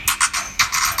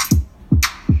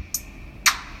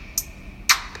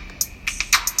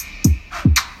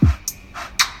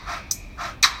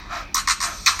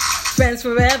Friends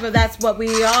forever, that's what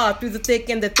we are. Through the thick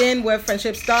and the thin, we're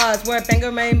friendship stars. We're banger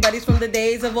main buddies from the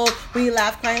days of old. We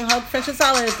laugh, cry, and hug, friendship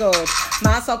solid as gold.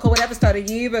 My soul whatever started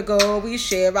a year ago. We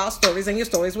share our stories and your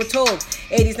stories were told.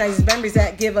 80s, 90s memories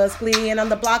that give us glee. And on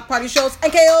the block party shows,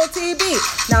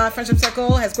 NKOTB. Now our friendship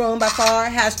circle has grown by far.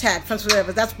 Hashtag friends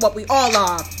forever, that's what we all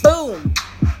are. Boom.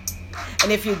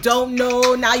 And if you don't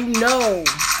know, now you know.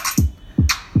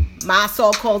 My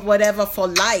so-called whatever for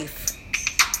life.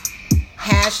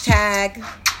 Hashtag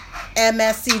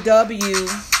MSCW.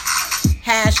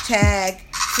 Hashtag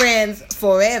friends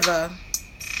forever.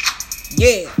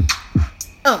 Yeah.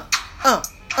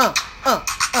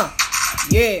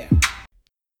 Yeah.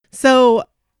 So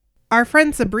our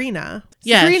friend Sabrina.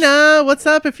 Yes. Sabrina, what's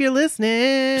up if you're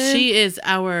listening? She is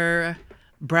our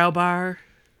brow bar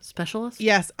specialist.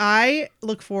 Yes, I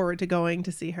look forward to going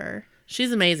to see her.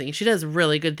 She's amazing. She does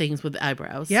really good things with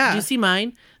eyebrows. Yeah. Do you see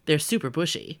mine? They're super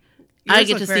bushy. Yours I get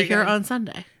look to very see her good. on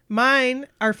Sunday. Mine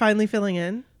are finally filling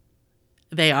in.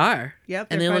 They are. Yep.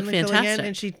 And they they're look finally filling in, fantastic.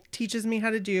 and she teaches me how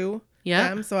to do Yeah.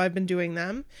 them, so I've been doing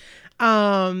them.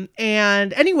 And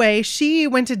anyway, she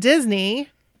went to Disney.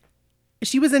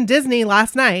 She was in Disney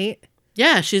last night.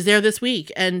 Yeah, she's there this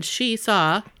week, and she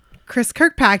saw... Chris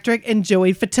Kirkpatrick and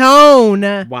Joey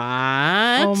Fatone.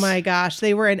 What? Oh my gosh,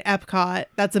 they were in Epcot.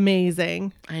 That's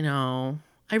amazing. I know.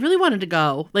 I really wanted to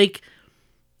go. Like,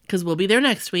 because we'll be there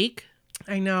next week.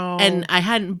 I know. And I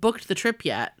hadn't booked the trip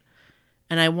yet.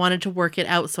 And I wanted to work it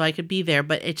out so I could be there.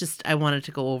 But I wanted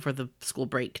to go over the school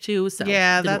break too. So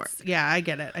yeah, it didn't that's work. yeah, I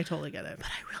get it. I totally get it. But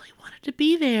I really wanted to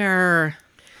be there.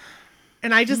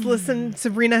 And I just listened.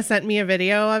 Sabrina sent me a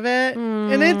video of it,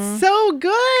 and it's so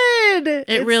good.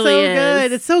 It's really so is.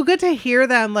 good. It's so good to hear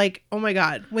them. Like, oh my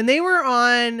god, when they were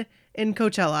on in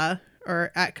Coachella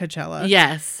or at Coachella,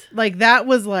 Yes. like that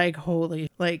was like holy,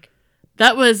 like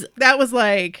That was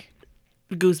like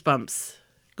goosebumps.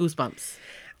 Goosebumps.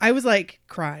 I was like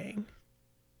crying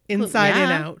inside and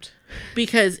Yeah. out.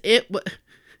 Because it was...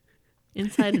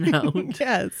 Inside and out.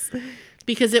 Yes,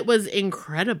 Because it was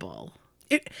incredible.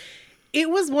 it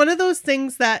was one of those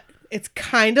things that it's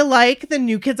kind of like the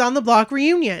New Kids on the Block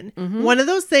reunion. One of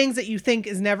those things that you think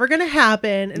is never going to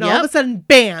happen. And all of a Yep. sudden,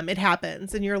 bam, it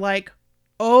happens. And you're like,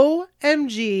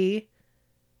 OMG,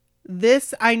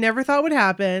 this I never thought would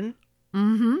happen.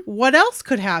 Mm-hmm. What else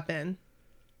could happen?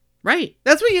 Right.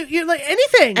 That's what you're like,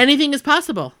 anything. Anything is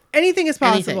possible. Anything is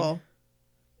possible. Anything.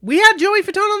 We had Joey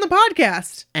Fatone on the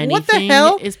podcast. Anything what the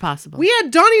hell? is possible. We had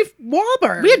Donnie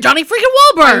Wahlberg. We had Johnny freaking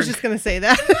Wahlberg. I was just going to say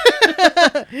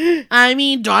that. I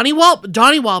mean, Donnie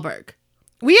Wahlberg.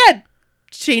 We had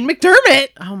Shane McDermott.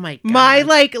 Oh my God. My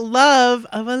like love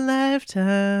of a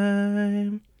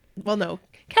lifetime. Well, no,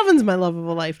 Kevin's my love of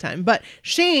a lifetime, but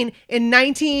Shane in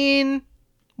 89,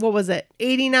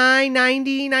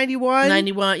 90, 91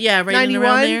 91. Yeah, right in 91?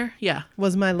 around there. Yeah.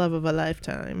 was my love of a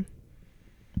lifetime.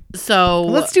 So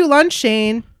Let's do lunch,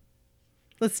 Shane.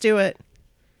 Let's do it.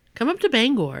 come up to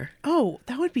Bangor. Oh,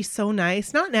 that would be so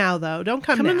nice. Not now though. Don't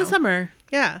come Come now. in the summer.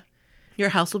 Yeah. Your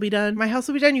house will be done. My house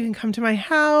will be done. You can come to my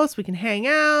house. We can hang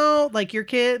out. Like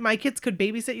my kids could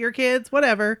babysit your kids,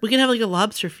 whatever. We can have like a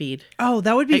lobster feed. Oh,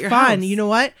 that would be At your fun. house. You know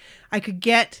what? I could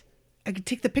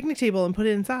take the picnic table and put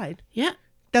it inside. Yeah.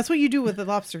 That's what you do with the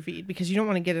lobster feed because you don't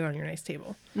want to get it on your nice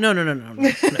table. No.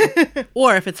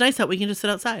 Or if it's nice out, we can just sit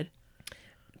outside.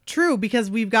 True, because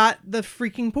we've got the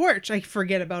freaking porch I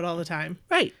forget about all the time.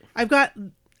 Right. I've got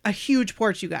a huge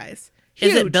porch, you guys.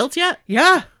 Huge. Is it built yet?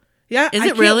 Yeah. Yeah. Is I it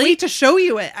can't really? wait to show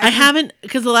you it. I haven't,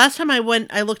 because the last time I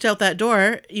looked out that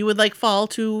door, you would like fall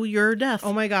to your death.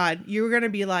 Oh my God. You're going to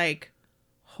be like,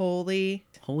 holy.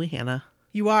 Holy Hannah.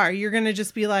 You are. You're going to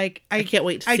just be like, I can't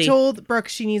wait to I see. told Brooke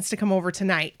she needs to come over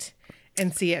tonight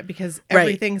and see it because Right.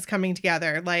 everything's coming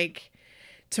together. Like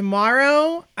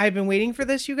tomorrow, I've been waiting for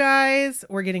this, you guys.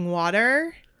 We're getting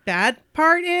water. Bad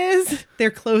part is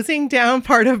they're closing down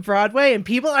part of Broadway and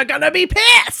people are going to be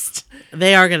pissed.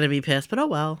 They are going to be pissed, but oh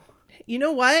well. You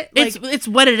know what? It's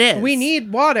what it is. We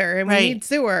need water and we Right. need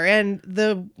sewer, and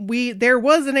there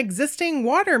was an existing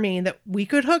water main that we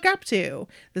could hook up to.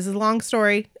 This is a long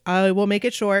story. I will make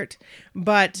it short,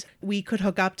 but we could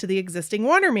hook up to the existing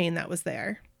water main that was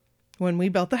there when we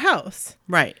built the house.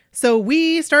 Right. So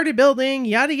we started building,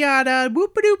 yada yada,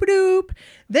 boop a doop a doop.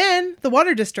 Then the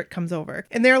water district comes over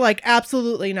and they're like,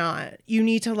 absolutely not. You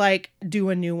need to like do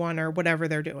a new one or whatever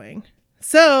they're doing.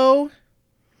 So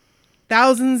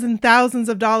thousands and thousands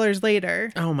of dollars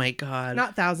later, Oh my God.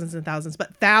 not thousands and thousands,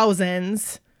 but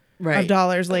thousands right. of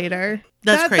dollars later.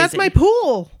 That's That's crazy. my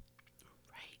pool.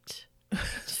 Right.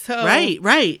 So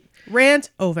Right. rant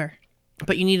over.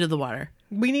 But you needed the water.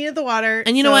 We needed the water.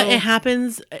 And you know what? so- It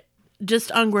happens.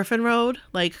 just on Griffin Road,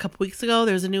 like a couple weeks ago,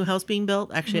 there's a new house being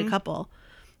built, actually a couple.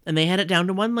 And they had it down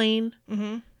to one lane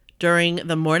during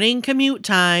the morning commute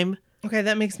time. Okay,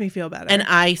 that makes me feel better. And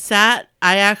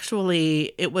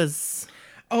it was...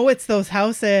 Oh, it's those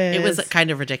houses. It was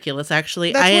kind of ridiculous,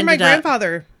 actually. That's where my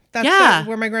grandfather...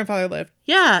 where my grandfather lived.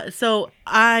 Yeah, so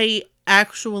I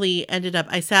actually ended up...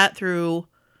 I sat through...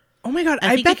 Oh my God,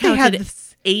 I bet they had...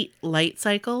 8 light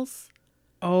cycles.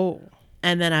 Oh.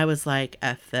 And then I was like,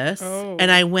 F this. Oh. And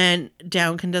I went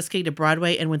down Kandusky to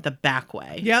Broadway and went the back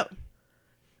way. Yep.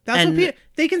 That's what people...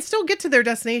 They can still get to their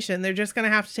destination. They're just going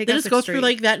to have to take They Essex just go Street. through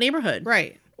like that neighborhood.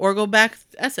 Right. Or go back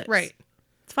Essex. Right.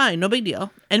 It's fine. No big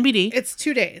deal. NBD. It's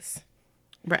 2 days.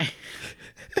 Right.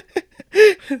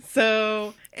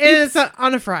 So it's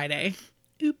on a Friday.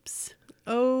 Oops.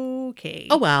 Okay.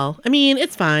 Oh, well. I mean,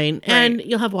 it's fine. Right. And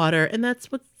you'll have water. And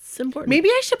that's what's important. Maybe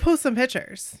I should post some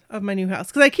pictures of my new house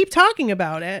because I keep talking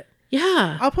about it.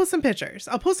 Yeah. I'll post some pictures.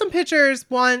 I'll post some pictures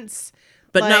once.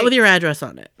 But not with your address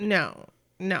on it. No.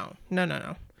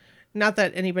 Not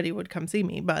that anybody would come see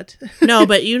me, but No,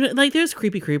 but there's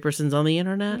creepy creepersons on the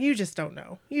internet. you just don't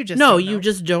know. You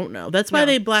just don't know. That's why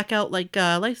they black out like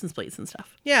license plates and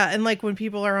stuff. Yeah, and like when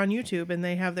people are on YouTube and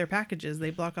they have their packages,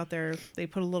 they block out they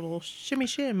put a little shimmy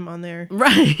shim on there.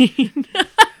 Right.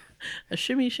 A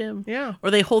shimmy shim. Yeah.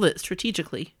 Or they hold it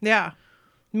strategically. Yeah.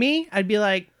 Me, I'd be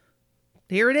like,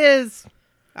 here it is.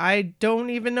 I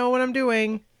don't even know what I'm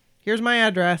doing. Here's my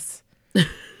address.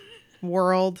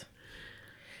 World.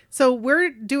 So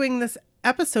we're doing this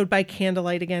episode by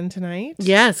candlelight again tonight.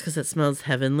 Yes, because it smells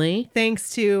heavenly. Thanks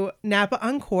to Napa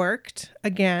Uncorked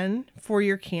again for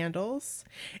your candles.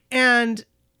 And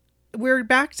we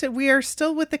are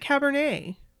still with the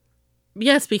Cabernet.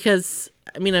 Yes, because,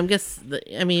 we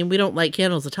don't light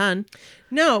candles a ton.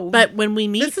 No. But when we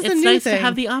meet, it's nice to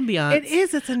have the ambiance. It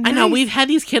is. It's a nice... I know, we've had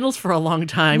these candles for a long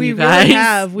time, you We guys.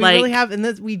 really have.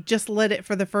 And we just lit it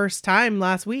for the first time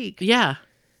last week. Yeah.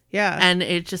 Yeah. And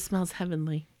it just smells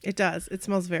heavenly. It does. It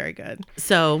smells very good.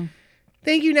 So.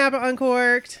 Thank you, Napa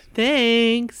Uncorked.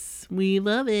 Thanks. We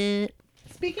love it.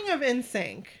 Speaking of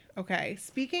NSYNC. Okay.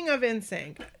 Speaking of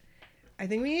NSYNC. I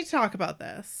think we need to talk about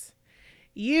this.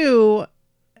 You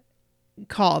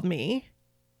called me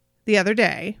the other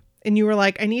day and you were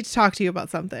like, I need to talk to you about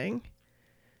something.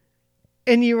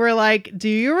 And you were like, do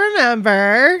you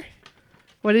remember?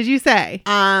 What did you say?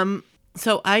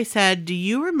 So I said, do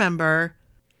you remember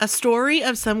a story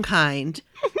of some kind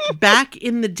back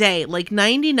in the day, like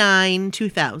 99,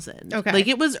 2000? Okay. Like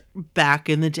it was back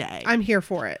in the day. I'm here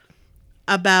for it.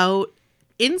 About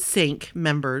NSYNC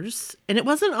members. And it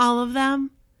wasn't all of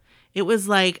them. It was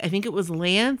like, I think it was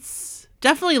Lance.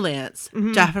 Definitely Lance.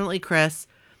 Mm-hmm. Definitely Chris.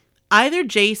 Either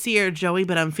JC or Joey,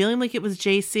 but I'm feeling like it was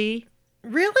JC.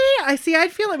 Really?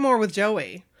 I'd feel it more with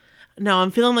Joey. No,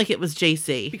 I'm feeling like it was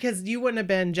JC. Because you wouldn't have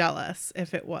been jealous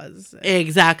if it was.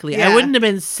 Exactly. Yeah. I wouldn't have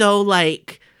been so hooked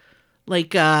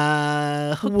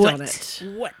on it.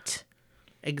 What?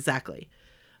 Exactly.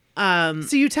 So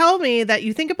you tell me that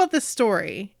you think about this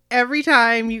story every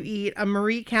time you eat a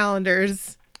Marie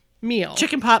Callender's meal.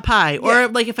 Chicken pot pie. Or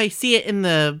like if I see it in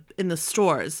the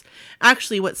stores.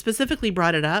 Actually, what specifically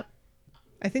brought it up?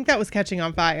 I think that was catching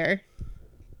on fire.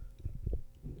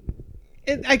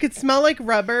 I could smell like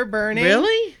rubber burning.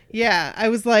 Really? Yeah. I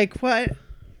was like, what?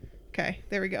 Okay,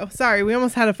 there we go. Sorry, we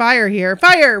almost had a fire here.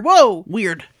 Fire! Whoa!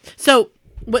 Weird. So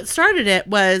what started it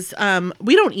was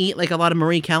we don't eat like a lot of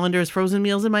Marie Callender's frozen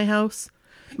meals in my house.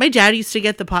 My dad used to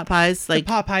get the pot pies. Like the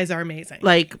pot pies are amazing.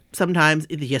 Like sometimes,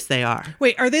 yes, they are.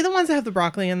 Wait, are they the ones that have the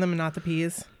broccoli in them and not the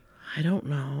peas? I don't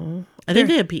know. I think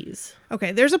they have peas.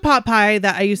 Okay, there's a pot pie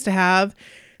that I used to have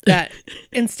that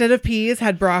instead of peas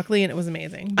had broccoli and it was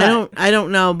amazing. But I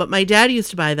don't know, but my dad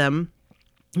used to buy them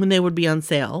when they would be on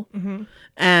sale. Mm-hmm.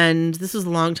 And this was a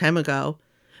long time ago.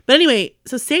 But anyway,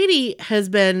 so Sadie has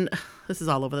been, this is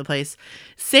all over the place.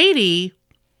 Sadie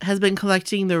has been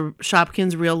collecting the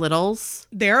Shopkins Real Littles.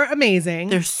 They're amazing.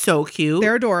 They're so cute.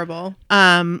 They're adorable.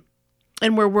 And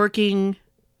we're working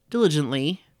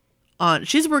diligently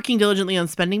she's working diligently on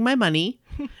spending my money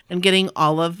and getting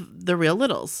all of the Real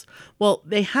Littles. Well,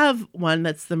 they have one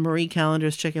that's the Marie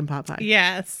Callender's chicken pot pie.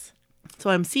 Yes. So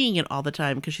I'm seeing it all the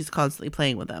time because she's constantly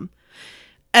playing with them.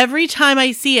 Every time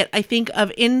I see it, I think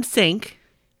of NSYNC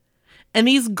and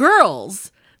these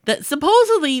girls that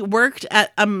supposedly worked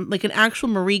at like an actual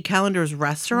Marie Callender's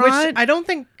restaurant. Which I don't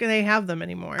think they have them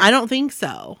anymore. I don't think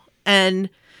so. And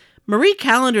Marie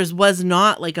Callender's was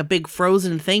not like a big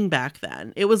frozen thing back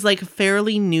then. It was like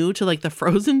fairly new to like the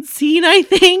frozen scene, I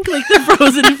think, like the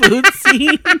frozen food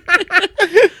scene.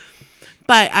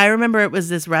 But I remember it was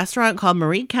this restaurant called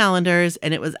Marie Callender's,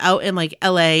 and it was out in like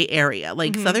LA area,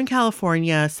 like Southern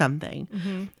California,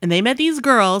 something. And they met these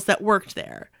girls that worked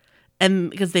there, and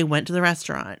because they went to the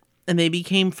restaurant, and they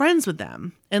became friends with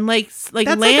them. And like That's like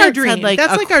our Lance dream. had like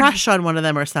That's a like our- crush on one of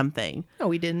them or something. No,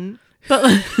 we didn't. But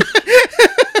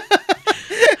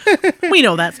we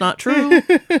know that's not true.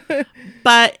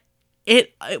 But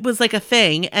it was like a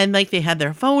thing, and like they had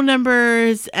their phone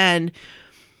numbers, and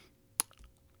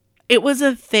it was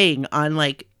a thing on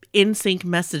like in-sync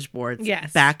message boards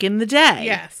Yes. back in the day.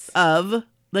 Yes. Of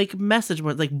like message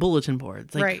boards, like bulletin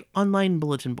boards, like Right. online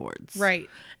bulletin boards. Right.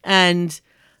 And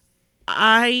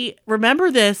I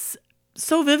remember this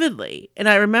so vividly, and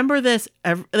I remember this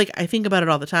like I think about it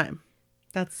all the time.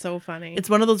 That's so funny. It's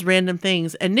one of those random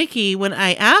things. And Nikki, when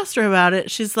I asked her about it,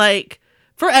 she's like,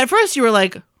 at first you were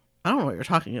like, I don't know what you're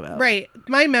talking about. Right.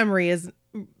 My memory is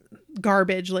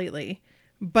garbage lately.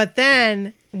 But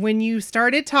then when you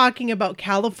started talking about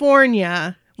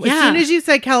California, as Yeah. soon as you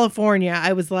said California,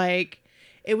 I was like,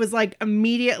 it was like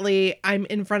immediately I'm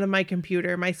in front of my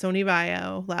computer, my Sony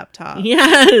Vaio laptop.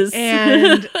 Yes.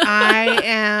 And I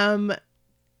am,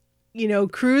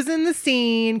 cruising the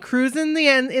scene, cruising the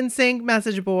in-sync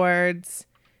message boards.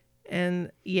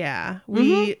 And yeah,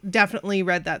 we definitely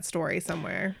read that story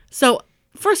somewhere. So,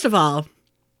 first of all,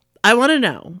 I want to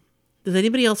know, does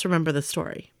anybody else remember this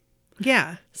story?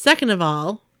 Yeah. Second of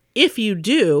all, if you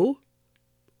do,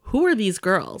 who are these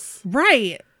girls?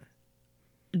 Right.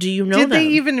 Do you know Did them? they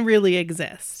even really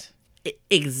exist?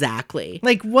 Exactly.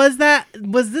 Like, was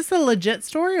this a legit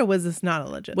story or was this not a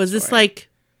legit Was this story? like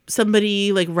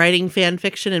somebody like writing fan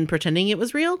fiction and pretending it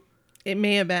was real? It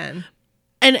may have been.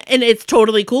 And it's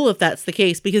totally cool if that's the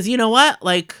case, because you know what?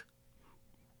 Like,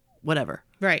 whatever.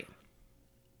 Right.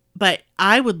 But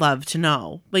I would love to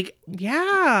know. Like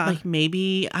Yeah.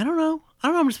 maybe, I don't know.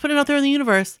 I'm just putting it out there in the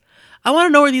universe. I want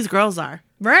to know where these girls are.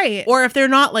 Right. Or if they're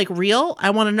not like real,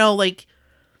 I want to know like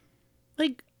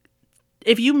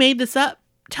if you made this up,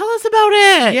 tell us about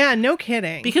it. Yeah, no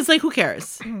kidding. Because like who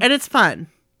cares? And it's fun.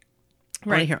 I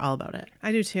want Right. to hear all about it.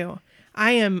 I do too.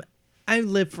 I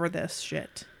live for this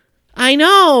shit. I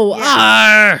know.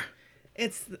 Yeah. Arr!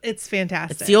 It's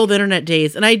fantastic. It's the old internet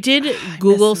days. And I did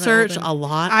Google the search old a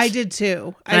lot. I did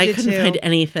too. And I did couldn't too. find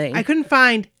anything. I couldn't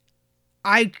find.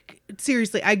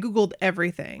 Seriously, I Googled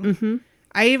everything. Mm-hmm.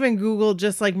 I even Googled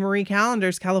just like Marie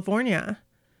Callender's California.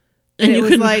 And And it you was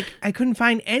couldn't- like, I couldn't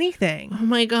find anything. Oh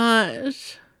my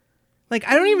gosh. Like,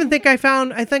 I don't even think I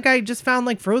think I just found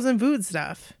like frozen food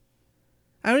stuff.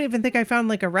 I don't even think I found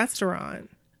like a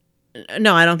restaurant.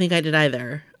 No, I don't think I did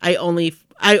either. I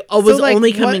was like,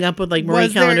 only coming what- up with like Marie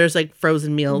was there- Callender's like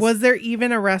frozen meals. Was there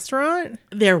even a restaurant?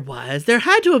 There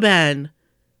had to have been.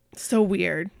 So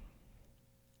weird.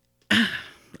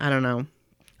 I don't know.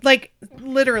 Like,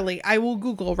 literally, I will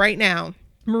Google right now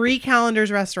Marie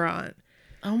Callender's restaurant.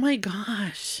 Oh my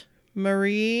gosh.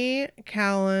 Marie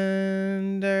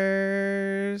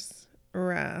Callender's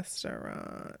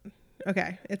restaurant.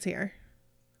 Okay, it's here.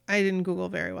 I didn't Google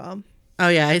very well. Oh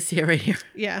yeah, I see it right here.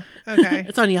 Yeah, okay.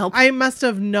 It's on Yelp. I must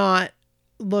have not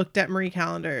looked at Marie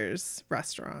Callender's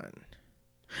restaurant.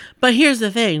 But here's the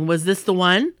thing: was this the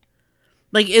one?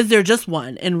 Like, is there just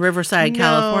one in Riverside,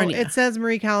 California? It says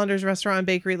Marie Callender's restaurant and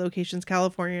bakery locations: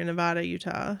 California, Nevada,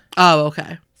 Utah. Oh,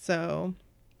 okay. So,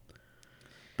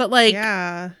 But like,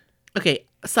 yeah. okay.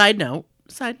 Side note.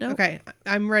 Okay,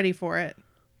 I'm ready for it.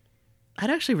 I'd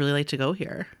actually really like to go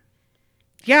here.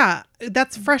 Yeah,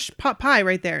 that's fresh pot pie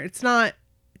right there. It's not.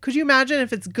 Could you imagine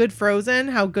if it's good frozen,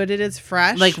 how good it is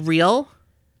fresh? Like real.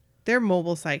 Their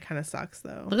mobile site kind of sucks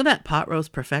though. Look at that pot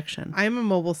roast perfection. I'm a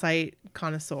mobile site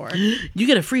connoisseur. You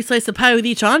get a free slice of pie with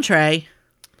each entree.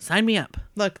 Sign me up.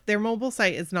 Look, their mobile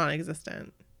site is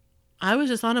non-existent. I was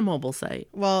just on a mobile site.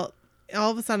 Well,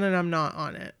 all of a sudden I'm not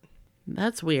on it.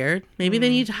 That's weird. Maybe they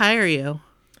need to hire you.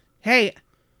 Hey,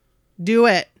 do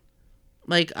it.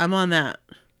 Like, I'm on that.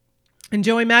 And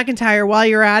Joey McIntyre, while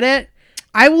you're at it,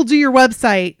 I will do your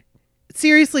website.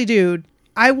 Seriously, dude.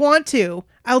 I want to.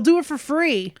 I'll do it for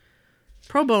free.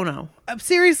 Pro bono.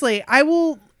 Seriously, I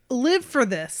will live for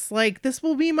this. Like, this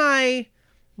will be my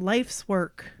life's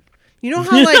work. You know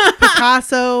how like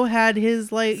Picasso had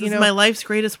his like, This is my life's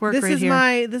greatest work this right is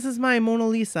here. this is my Mona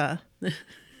Lisa.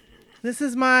 This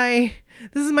is my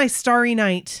Starry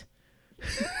Night.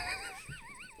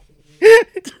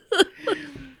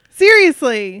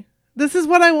 Seriously, this is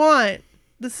what I want.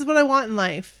 This is what I want in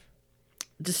life.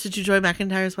 Just did you join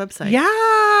McIntyre's website?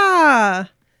 Yeah.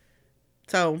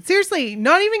 So, Seriously,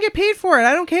 not even get paid for it.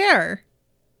 I don't care.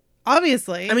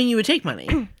 Obviously. I mean, you would take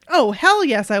money. Oh, hell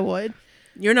yes, I would.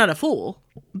 You're not a fool,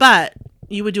 but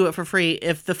You would do it for free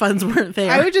if the funds weren't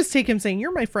there. I would just take him saying,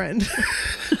 "You're my friend," even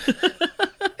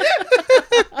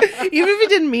if he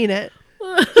didn't mean it.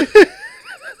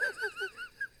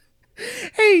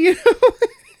 Hey,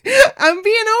 I'm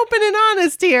being open and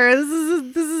honest here.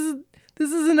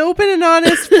 This is an open and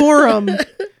honest forum.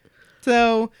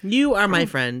 So You are my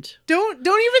friend. don't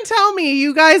even tell me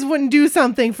you guys wouldn't do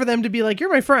something for them to be like,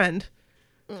 "You're my friend."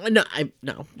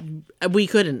 No, we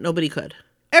couldn't. Nobody could.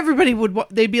 Everybody would.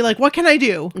 They'd be like, "What can I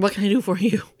do?" What can I do for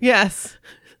you? Yes,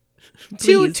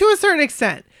 to Please. a certain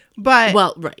extent, but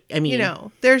Well, right. I mean,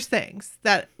 there's things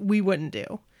that we wouldn't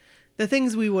do. The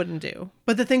things we wouldn't do,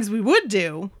 but the things we would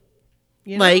do,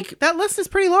 Like- that list is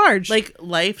pretty large. like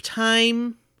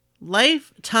lifetime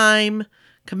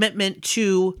commitment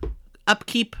to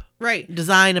upkeep, right.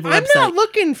 design of a I'm website. not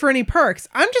looking for any perks.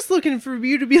 I'm just looking for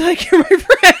you to be like, "You're my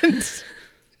friend."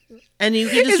 And you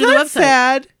can just Is do the that website.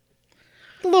 sad?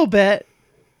 A little bit.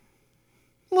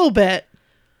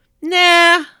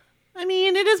 Nah. I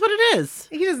mean, it is what it is.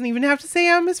 He doesn't even have to say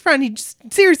I'm his friend. He just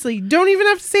seriously don't even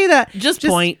have to say that. Just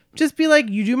point. Just be like,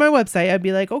 "You do my website." I'd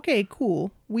be like, "Okay,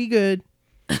 cool. We good."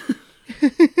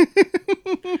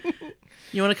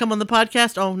 You want to come on the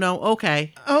podcast? Oh, no.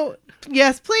 Okay. Oh,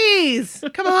 yes, please.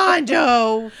 Come on,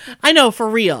 Joe. I know, for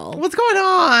real. What's going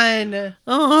on?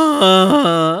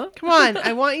 Come on.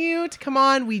 I want you to come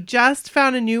on. We just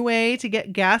found a new way to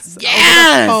get guests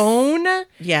Yes! over the phone.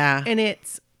 Yeah. And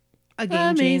it's a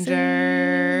game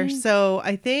changer. So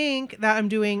I think that I'm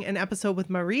doing an episode with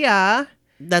Maria.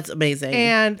 That's amazing.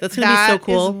 And that's going to be so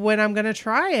cool. is when I'm going to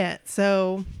try it.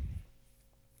 So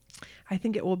I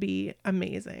think it will be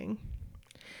amazing.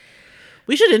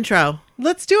 We should intro.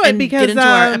 Let's do it And because get into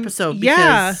our episode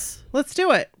yeah, because- let's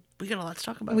do it. We got a lot to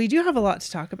talk about. We do have a lot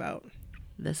to talk about.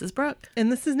 This is Brooke.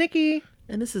 And this is Nikki.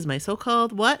 And this is my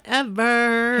so-called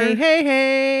whatever.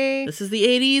 Hey. This is the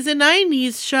 80s and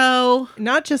 90s show.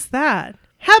 Not just that.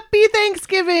 Happy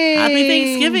Thanksgiving. Happy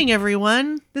Thanksgiving,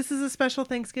 everyone. This is a special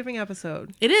Thanksgiving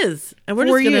episode. It is. And we're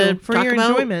for just going to for talk your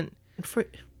about enjoyment.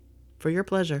 for your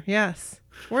pleasure. Yes.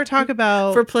 We're going to talk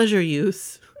about For pleasure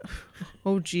use.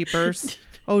 Oh jeepers.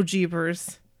 Oh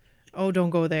jeepers. Oh,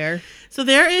 don't go there. So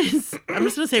there is, I'm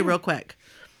just going to say real quick.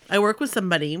 I work with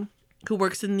somebody who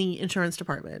works in the insurance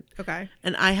department. Okay.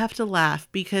 And I have to laugh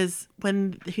because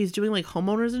when he's doing like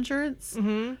homeowners insurance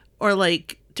Mm-hmm. or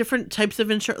like different types of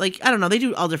insurance, like, I don't know, they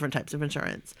do all different types of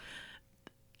insurance.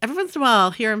 Every once in a while,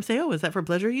 I'll hear him say, "Oh, is that for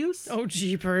pleasure use?" Oh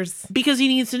jeepers. Because he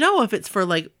needs to know if it's for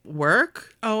like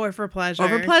work Oh, or for pleasure. or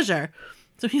for pleasure.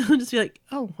 So he'll just be like,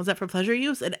 "Oh, was that for pleasure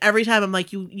use?" And every time I'm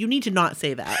like, you need to not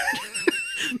say that.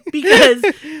 Because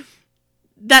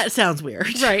that sounds weird.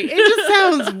 Right. It just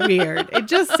sounds weird. It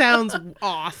just sounds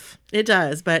off. It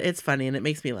does, but it's funny and it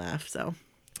makes me laugh. So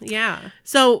Yeah.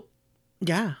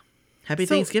 yeah. Happy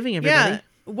So, Thanksgiving, everybody. Yeah.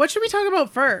 What should we talk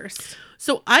about first?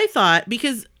 So I thought,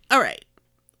 because, all right,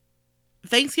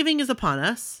 Thanksgiving is upon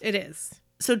us. It is.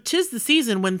 So 'tis the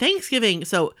season when Thanksgiving,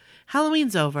 so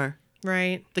Halloween's over.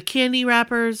 Right. The candy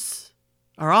wrappers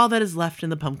are all that is left in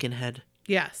the pumpkin head.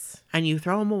 Yes. And you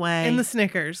throw them away. And the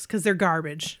Snickers, because they're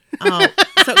garbage. Oh,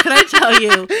 so can I tell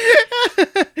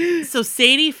you? So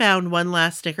Sadie found one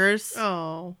last Snickers.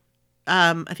 Oh.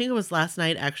 I think it was last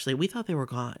night, actually. We thought they were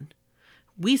gone.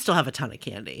 We still have a ton of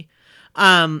candy.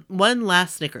 One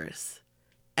last Snickers.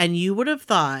 And you would have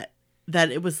thought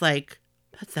that it was like,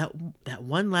 that's that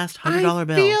one last $100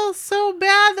 bill. I feel so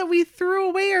bad that we threw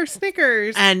away our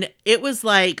Snickers. And it was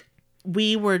like,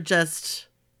 we were just,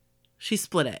 she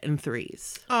split it in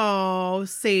threes. Oh,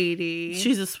 Sadie.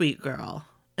 She's a sweet girl.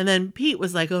 And then Pete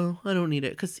was like, "Oh, I don't need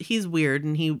it," because he's weird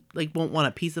and he like won't want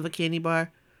a piece of a candy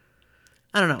bar.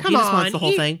 I don't know. Come he just on, wants the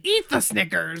whole thing. Eat the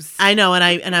Snickers. I know,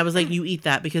 and I was like, "You eat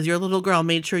that because your little girl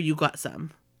made sure you got some,"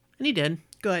 and he did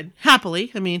Good.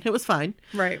 happily. I mean, it was fine.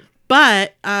 Right.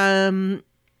 But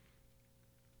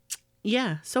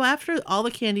yeah. So after all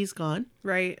the candy's gone,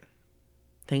 Right.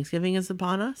 Thanksgiving is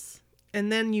upon us.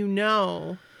 And then you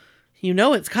know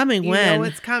It's coming when.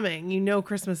 it's coming. You know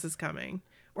Christmas is coming.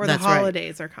 Or That's the right.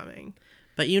 holidays are coming.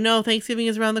 But Thanksgiving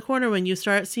is around the corner when you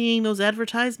start seeing those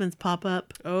advertisements pop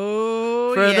up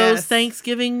Oh, for yes. those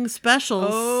Thanksgiving specials.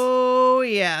 Oh,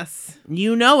 yes.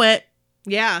 You know it.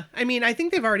 Yeah. I mean, I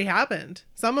think they've already happened.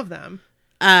 Some of them.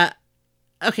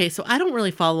 Okay, so I don't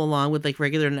really follow along with like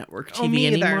regular network TV me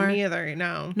either. anymore. Me either.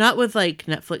 No. Not with like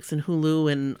Netflix and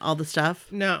Hulu and all the stuff.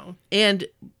 No. And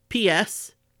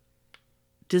P.S.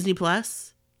 Disney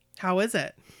Plus. How is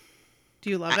it? Do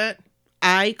you love it?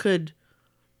 I could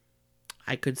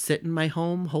sit in my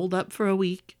home, hold up for a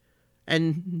week,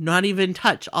 and not even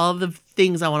touch all of the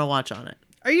things I want to watch on it.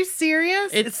 Are you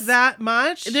serious? It's- It's that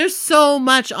much? There's so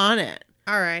much on it.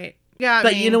 All right.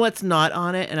 But you know what's not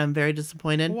on it, and I'm very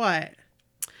disappointed? What?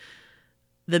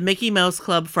 The Mickey Mouse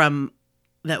Club from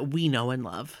that we know and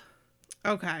love.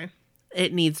 Okay.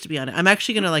 It needs to be on it. I'm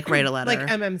actually going to like write a letter. Like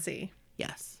MMC.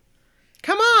 Yes.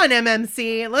 Come on,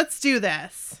 MMC. Let's do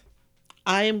this.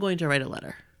 I am going to write a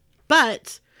letter.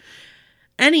 But,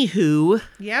 anywho.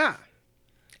 Yeah.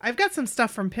 I've got some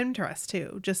stuff from Pinterest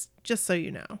too, just so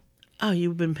you know. Oh,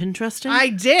 you've been Pinteresting? I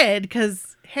did,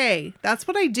 because, hey, that's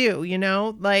what I do, you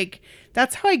know? Like,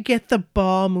 that's how I get the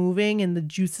ball moving and the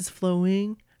juices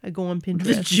flowing. I go on Pinterest.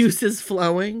 The juice is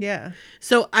flowing? Yeah.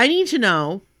 So, I need to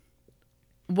know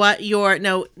what your...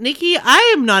 Now, Nikki,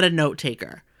 I am not a note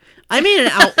taker. I made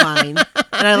an outline,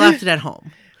 and I left it at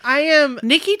home. I am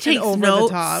Nikki takes over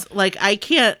notes. the top. Like, I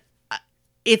can't...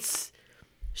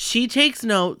 She takes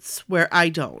notes where I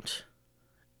don't.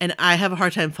 And I have a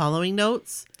hard time following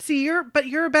notes. See, you're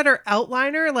a better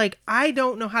outliner. Like, I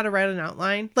don't know how to write an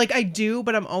outline. Like, I do,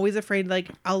 but I'm always afraid, like,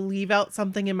 I'll leave out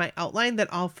something in my outline that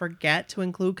I'll forget to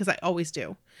include, because I always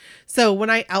do. So when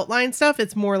I outline stuff,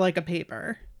 it's more like a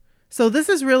paper. So this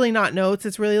is really not notes.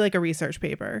 It's really like a research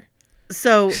paper.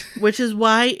 So, which is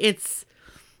why it's,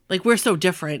 like, we're so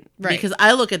different. Right. Because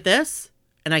I look at this,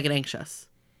 and I get anxious.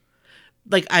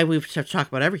 Like, we have to talk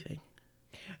about everything.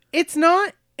 It's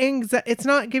not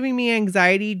giving me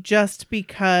anxiety just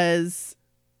because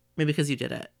Maybe because you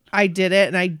did it. I did it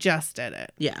and I just did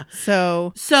it. Yeah.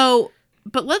 So,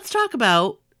 but let's talk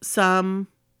about some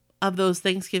of those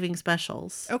Thanksgiving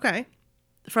specials okay.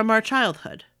 from our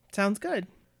childhood. Sounds good.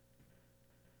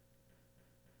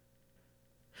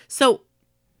 So,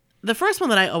 the first one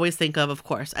that I always think of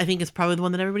course, I think is probably the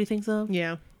one that everybody thinks of.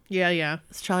 Yeah. Yeah.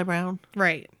 It's Charlie Brown.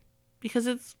 Right. Because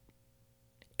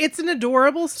It's an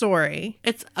adorable story.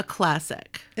 it's a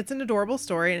classic. It's an adorable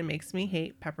story, and it makes me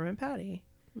hate Peppermint Patty.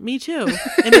 Me too.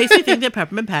 It makes me think that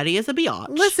Peppermint Patty is a biatch.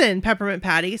 Listen, Peppermint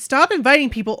Patty, stop inviting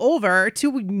people over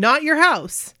to not your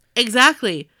house.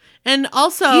 Exactly. And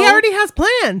also... He already has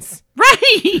plans.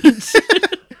 Right!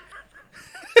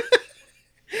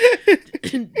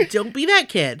 Don't be that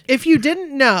kid. If you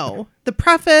didn't know, the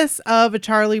preface of A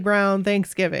Charlie Brown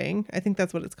Thanksgiving, I think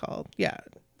that's what it's called. Yeah.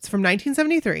 It's from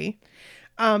 1973.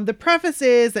 The preface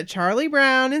is that Charlie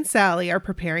Brown and Sally are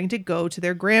preparing to go to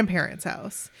their grandparents'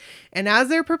 house. And as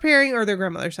they're preparing, or their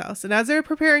grandmother's house, and as they're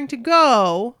preparing to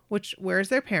go, where's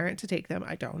their parent to take them?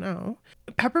 I don't know.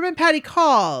 Peppermint Patty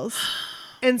calls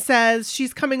and says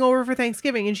she's coming over for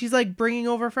Thanksgiving, and she's like bringing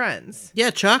over friends.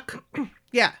 Yeah, Chuck.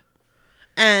 Yeah.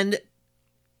 And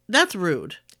that's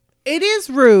rude. It is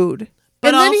rude.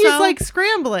 But and then he's also- like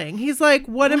scrambling. He's like,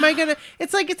 what am I going to...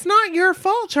 It's like, it's not your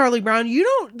fault, Charlie Brown.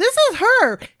 This is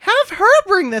her. Have her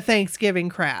bring the Thanksgiving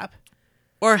crap.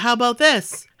 Or how about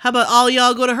this? How about all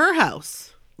y'all go to her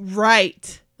house?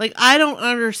 Right. Like, I don't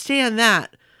understand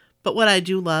that. But what I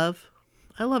do love,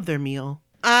 I love their meal.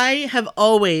 I have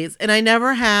always, and I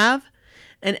never have,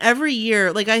 and every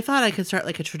year, like, I thought I could start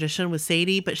like a tradition with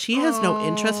Sadie, but she has no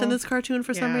interest in this cartoon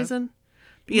for some Yeah. reason.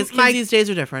 Because kids My- these days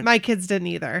are different. My kids didn't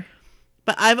either.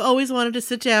 But I've always wanted to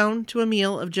sit down to a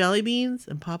meal of jelly beans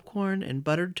and popcorn and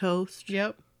buttered toast.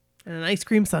 Yep. And an ice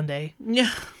cream sundae.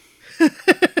 Yeah.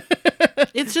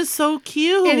 It's just so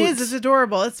cute. It is. It's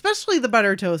adorable. Especially the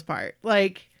butter toast part.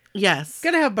 Like, Yes.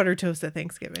 gotta have butter toast at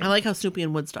Thanksgiving. I like how Snoopy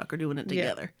and Woodstock are doing it Yeah.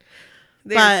 together.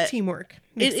 There's but teamwork.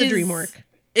 Makes It the is- dream work.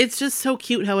 It's just so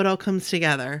cute how it all comes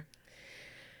together.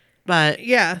 But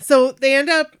Yeah, so they end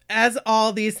up, as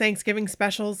all these Thanksgiving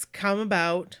specials come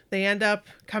about, they end up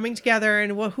coming together,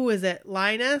 and who is it?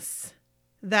 Linus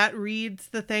that reads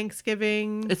the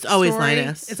Thanksgiving It's always story?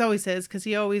 Linus. It's always his, because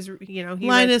he always, he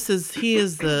Linus is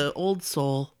the old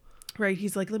soul. right,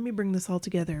 he's like, let me bring this all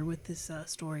together with this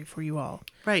story for you all.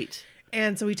 Right.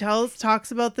 And so he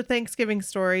talks about the Thanksgiving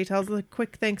story, tells a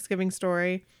quick Thanksgiving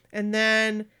story, and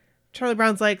then Charlie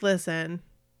Brown's like, listen,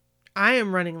 I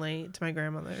am running late to my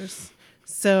grandmother's,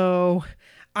 so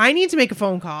I need to make a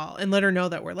phone call and let her know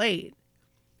that we're late.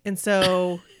 And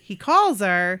so he calls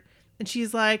her, and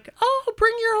she's like, oh,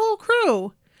 bring your whole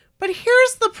crew. But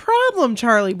here's the problem,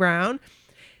 Charlie Brown.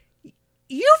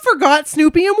 You forgot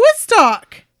Snoopy and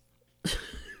Woodstock.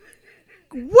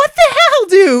 What the hell,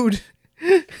 dude?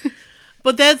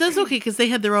 But that's okay because they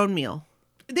had their own meal.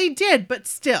 They did, but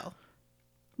still.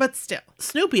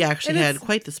 Snoopy actually And had it's-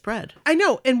 quite the spread. I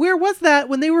know. And where was that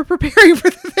when they were preparing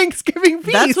for the Thanksgiving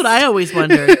feast? That's what I always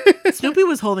wondered. Snoopy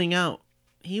was holding out.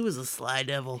 He was a sly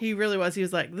devil. He really was. He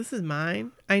was like, this is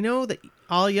mine. I know that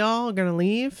all y'all are going to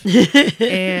leave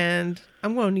and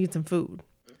I'm going to need some food.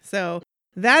 So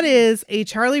that is A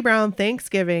Charlie Brown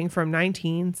Thanksgiving from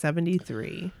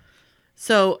 1973.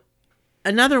 So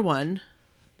another one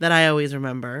that I always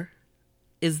remember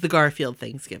is the Garfield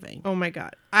Thanksgiving. Oh my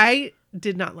God. I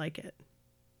did not like it.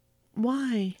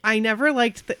 Why? I never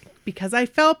liked because I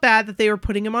felt bad that they were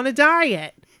putting him on a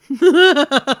diet.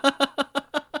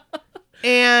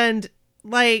 And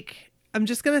like, I'm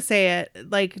just going to say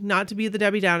it, like, not to be the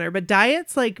Debbie Downer, but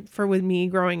diets, like, with me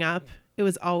growing up, it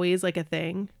was always like a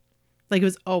thing. Like, it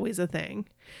was always a thing.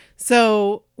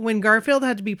 So when Garfield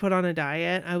had to be put on a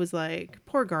diet, I was like,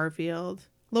 poor Garfield.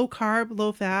 Low carb,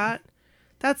 low fat.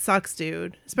 That sucks,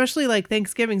 dude. Especially like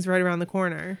Thanksgiving's right around the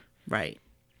corner. Right.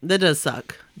 That does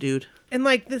suck, dude. And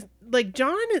like this, like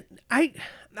John, I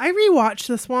rewatched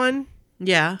this one,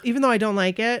 Yeah. even though I don't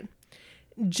like it.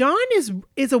 John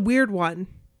is a weird one.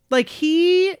 Like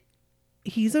he's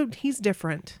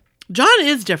different. John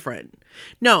is different.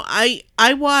 No, I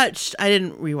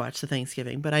didn't rewatch the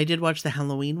Thanksgiving, but I did watch the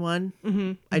Halloween one.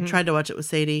 Mm-hmm, I tried to watch it with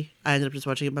Sadie. I ended up just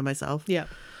watching it by myself. Yeah.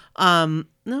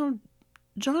 No,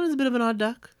 John is a bit of an odd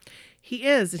duck. He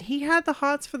is. And he had the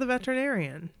hots for the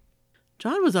veterinarian.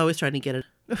 John was always trying to get it.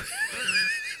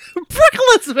 Brooke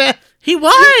Elizabeth. He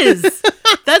was.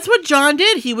 That's what John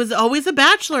did. He was always a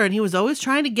bachelor and he was always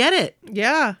trying to get it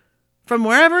Yeah. from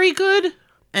wherever he could.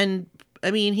 And I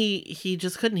mean, he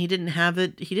just couldn't. He didn't have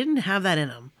it. He didn't have that in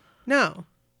him. No.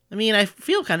 I mean, I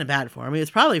feel kind of bad for him. He was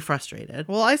probably frustrated.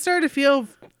 Well, I started to feel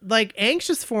like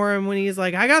anxious for him when he's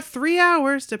like, I got 3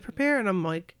 hours to prepare. And I'm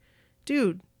like,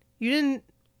 dude, you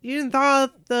didn't thaw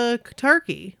the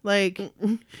turkey. Like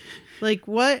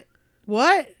what?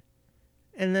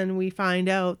 And then we find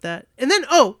out that, and then,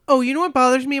 you know what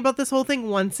bothers me about this whole thing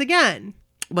once again?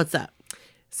 What's that?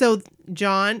 So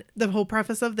John, the whole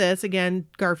preface of this, again,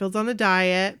 Garfield's on a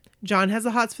diet. John has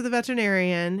the hots for the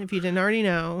veterinarian, if you didn't already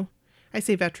know. I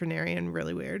say veterinarian,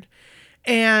 really weird.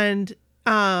 And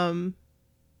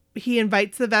he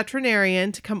invites the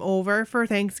veterinarian to come over for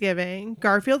Thanksgiving.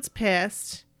 Garfield's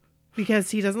pissed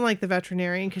because he doesn't like the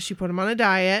veterinarian because she put him on a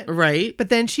diet. Right. But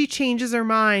then she changes her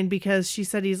mind because she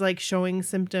said he's like showing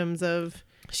symptoms of,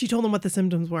 she told him what the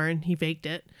symptoms were and he faked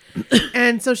it.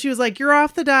 And so she was like, you're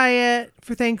off the diet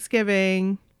for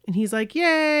Thanksgiving. And he's like,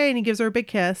 yay. And he gives her a big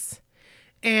kiss.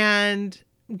 And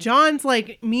John's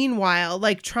like, meanwhile,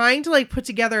 like trying to like put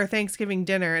together a Thanksgiving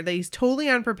dinner that he's totally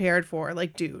unprepared for.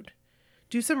 Like, dude,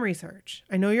 do some research.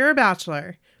 I know you're a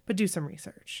bachelor, but do some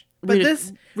research. But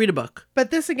read a book.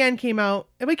 But this again came out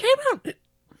in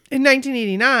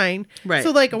 1989. Right.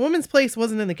 So like A Woman's Place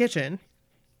wasn't in the kitchen.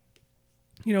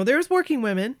 You know, there's working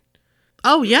women.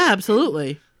 Oh yeah,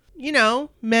 absolutely. You know,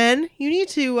 men, you need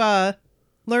to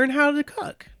learn how to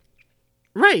cook.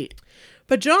 Right.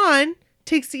 But John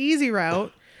takes the easy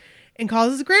route and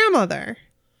calls his grandmother.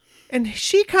 And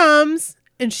she comes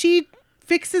and she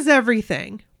fixes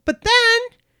everything. But then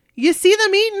you see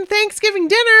them eating Thanksgiving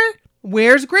dinner.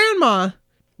 Where's grandma?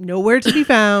 Nowhere to be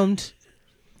found.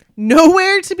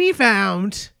 Nowhere to be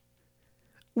found.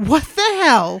 What the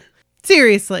hell?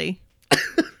 Seriously.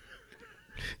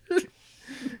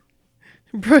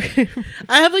 I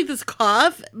have like this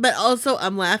cough, but also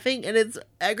I'm laughing and it's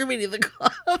aggravating the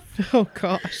cough. Oh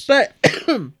gosh. But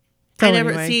I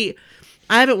anyway.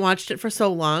 I haven't watched it for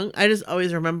so long. I just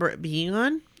always remember it being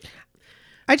on.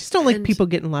 I just don't like people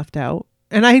getting left out.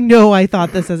 And I know I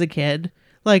thought this as a kid.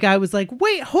 Like I was like,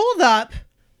 wait, hold up.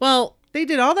 Well, They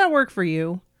did all that work for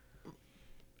you.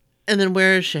 and then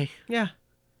where is she? Yeah.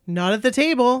 Not at the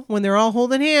table when they're all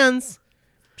holding hands.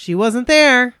 She wasn't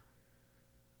there.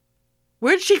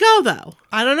 Where'd she go though?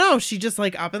 I don't know. She just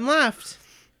like up and left.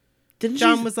 Didn't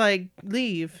John she was like,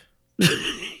 leave.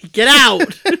 get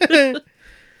out?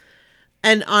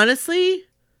 And honestly,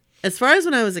 as far as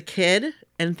when I was a kid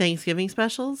and Thanksgiving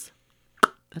specials,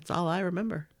 that's all I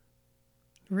remember.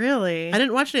 Really? I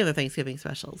didn't watch any other Thanksgiving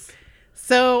specials.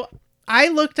 So I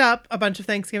looked up a bunch of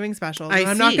Thanksgiving specials. And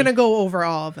I'm not see. going to go over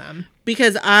all of them.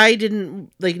 Because I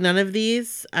didn't, like, none of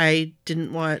these, I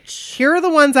didn't watch. Here are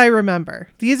the ones I remember.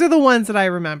 These are the ones that I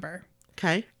remember.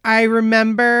 Okay. I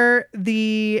remember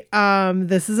the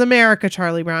This Is America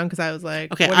Charlie Brown because I was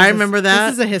like, Okay, what I is remember this? that.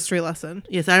 This is a history lesson.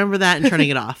 Yes, I remember that and turning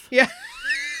it off. Yeah.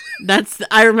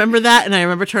 I remember that and I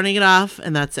remember turning it off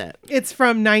and that's it. It's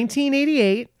from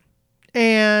 1988.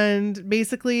 And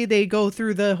basically they go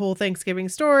through the whole Thanksgiving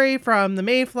story from the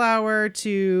Mayflower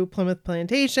to Plymouth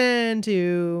Plantation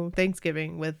to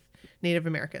Thanksgiving with Native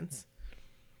Americans.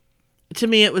 To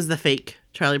me, it was the fake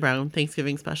Charlie Brown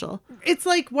Thanksgiving special. It's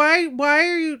like, why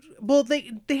are you, well,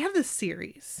 they have this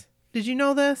series. Did you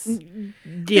know this? Yes.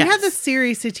 They have this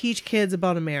series to teach kids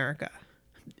about America.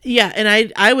 Yeah,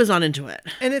 and I was on into it.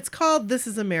 And it's called This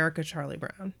Is America Charlie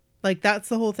Brown. Like, that's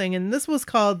the whole thing. And this was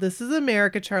called This Is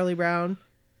America Charlie Brown, ...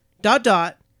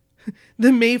 The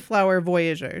Mayflower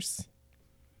Voyagers.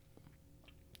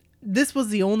 this was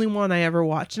the only one I ever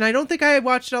watched. And I don't think I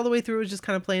watched it all the way through. It was just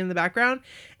kind of playing in the background.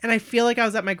 And I feel like I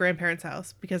was at my grandparents'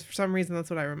 house because for some reason that's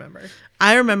what I remember.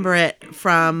 I remember it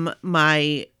from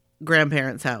my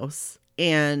grandparents' house.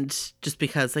 And just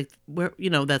because like we're, you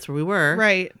know, that's where we were.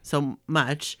 Right. So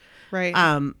much. Right.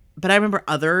 But I remember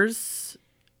others,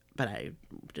 but I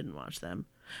didn't watch them.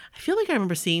 I feel like I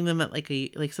remember seeing them at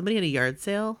like somebody had a yard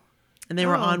sale and they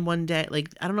were on one day. Like,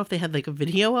 I don't know if they had like a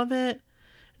video of it.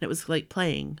 And it was like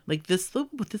playing like this. We'll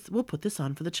put this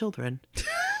on for the children.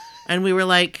 And we were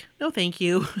like, no, thank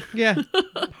you. Yeah.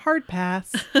 Hard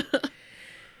pass.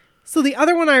 So the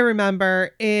other one I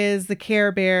remember is the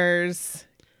Care Bears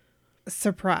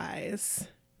surprise.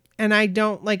 And I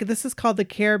don't like, this is called the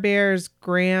Care Bears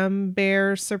Graham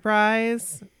Bear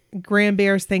surprise. Graham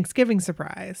Bears Thanksgiving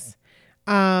surprise.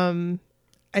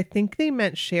 I think they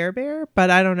meant Cher Bear, but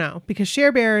I don't know because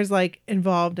Cher Bear is like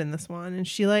involved in this one and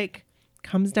she like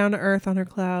comes down to earth on her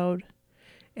cloud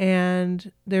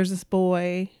and there's this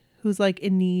boy who's like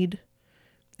in need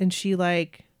and she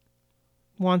like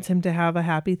wants him to have a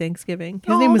happy Thanksgiving.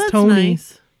 His name was that's Tony.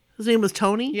 Nice. His name was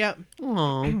Tony? Yep.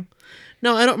 Oh.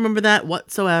 No, I don't remember that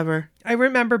whatsoever. I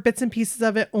remember bits and pieces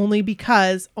of it only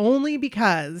because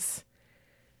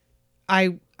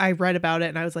I read about it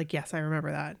and I was like, yes, I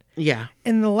remember that. Yeah.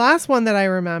 And the last one that I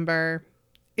remember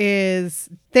is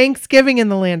Thanksgiving in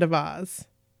the Land of Oz.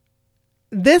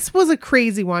 This was a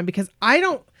crazy one because I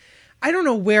don't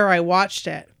know where I watched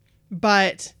it,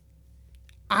 but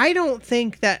I don't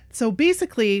think that. So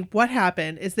basically what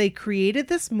happened is they created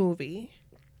this movie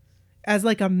as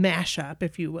like a mashup,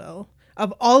 if you will,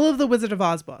 of all of the Wizard of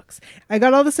Oz books. I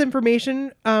got all this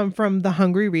information from The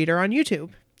Hungry Reader on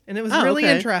YouTube. And it was really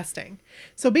interesting.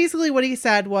 So basically what he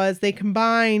said was they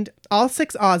combined all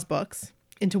 6 Oz books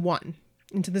into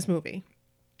this movie.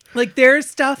 Like there's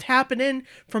stuff happening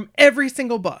from every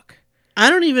single book. I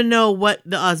don't even know what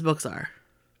the Oz books are.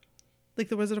 Like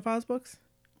the Wizard of Oz books?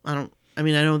 I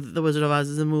know that The Wizard of Oz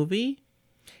is a movie.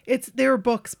 They were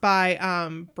books by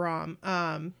Brom.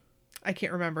 I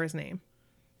can't remember his name.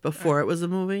 Before it was a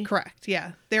movie? Correct.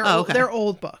 Yeah. They're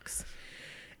old books.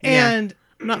 Yeah. And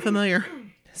I'm not familiar.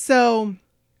 So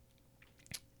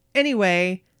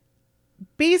anyway,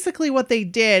 basically what they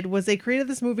did was they created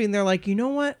this movie and they're like, you know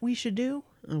what we should do?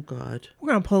 Oh, God. We're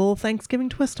going to put a little Thanksgiving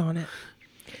twist on it.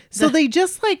 So they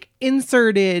just like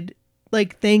inserted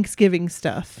like Thanksgiving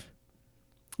stuff.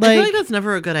 I feel like that's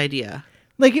never a good idea.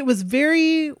 Like it was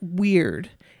very weird.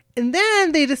 And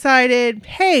then they decided,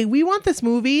 hey, we want this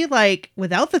movie like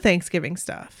without the Thanksgiving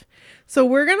stuff. So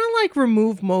we're going to like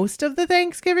remove most of the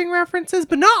Thanksgiving references,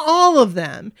 but not all of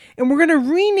them. And we're going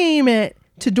to rename it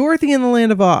to Dorothy and the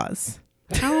Land of Oz.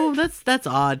 Oh, that's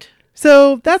odd.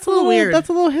 So that's a little weird. That's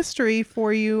a little history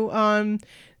for you on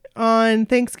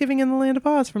Thanksgiving in the Land of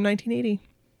Oz from 1980.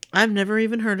 I've never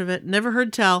even heard of it. Never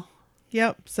heard tell.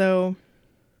 Yep. So,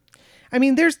 I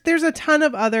mean, there's a ton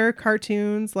of other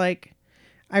cartoons. Like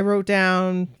I wrote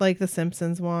down like the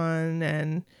Simpsons one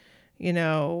and, you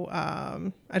know,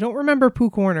 I don't remember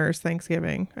Pooh Corner's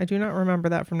Thanksgiving. I do not remember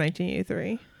that from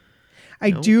 1983.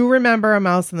 I do remember A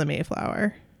Mouse in the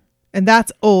Mayflower. And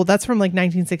that's old. That's from like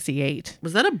 1968.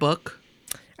 Was that a book?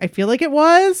 I feel like it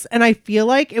was. And I feel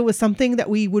like it was something that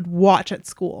we would watch at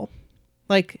school.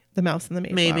 Like The Mouse in the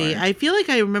Mayflower. Maybe. I feel like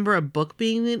I remember a book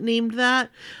being named that.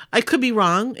 I could be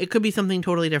wrong. It could be something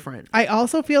totally different. I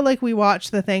also feel like we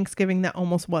watched the Thanksgiving that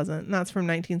almost wasn't. And that's from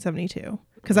 1972.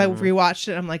 Because I rewatched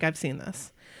it. I'm like, I've seen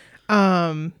this.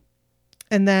 And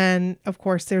then, of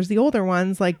course, there's the older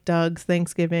ones like Doug's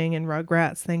Thanksgiving and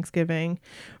Rugrats Thanksgiving.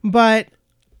 But,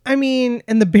 I mean,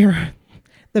 and the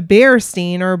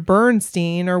Bearstein or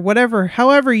Bernstein or whatever,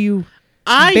 however you...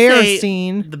 I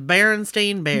Bearstein. say the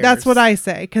Berenstain Bears. That's what I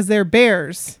say, because they're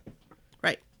bears.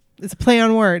 Right. It's a play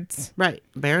on words. Right.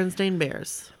 Berenstain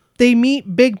Bears. They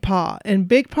meet Big Paw. And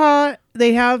Big Paw,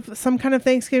 they have some kind of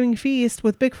Thanksgiving feast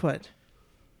with Bigfoot.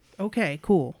 Okay,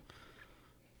 cool.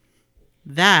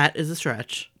 That is a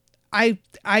stretch. I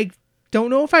don't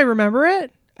know if I remember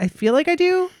it. I feel like I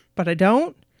do, but I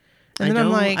don't. And then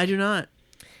I'm like... I do not.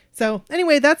 So,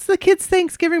 anyway, that's the kids'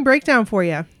 Thanksgiving breakdown for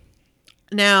you.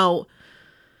 Now...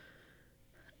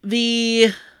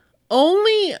 The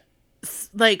only,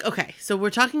 like, okay, so we're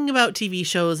talking about TV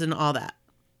shows and all that.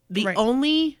 The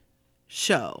only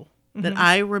show that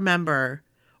I remember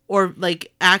or,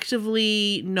 like,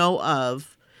 actively know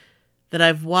of that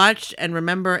I've watched and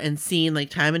remember and seen, like,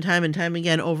 time and time and time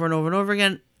again, over and over and over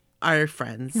again, are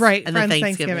Friends. Right, and Friends the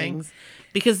Thanksgivings.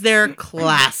 Because they're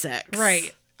classics.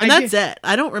 Right. And that's it.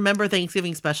 I don't remember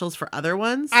Thanksgiving specials for other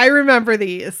ones. I remember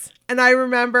these. And I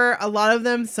remember a lot of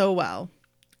them so well.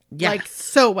 Yes. Like,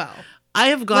 so well. I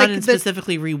have gone Like and the-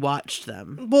 specifically rewatched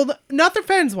them. Well, not the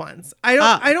Friends ones. I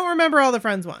don't remember all the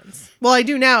Friends ones. Well, I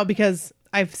do now because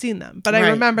I've seen them, but I Right.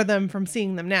 remember them from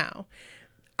seeing them now.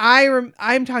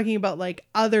 I'm talking about like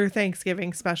other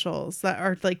Thanksgiving specials that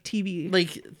are like TV.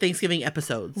 Like Thanksgiving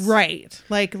episodes. Right.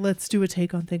 Like, let's do a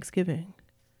take on Thanksgiving.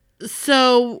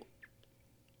 So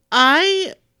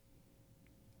I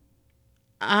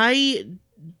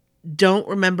don't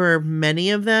remember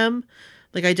many of them.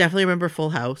 Like I definitely remember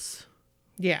Full House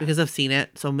Yeah. because I've seen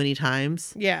it so many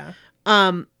times. Yeah.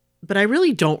 But I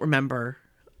really don't remember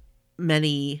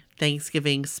many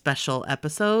Thanksgiving special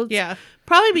episodes. Yeah.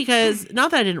 Probably because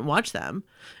not that I didn't watch them.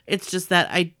 It's just that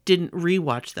I didn't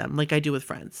rewatch them like I do with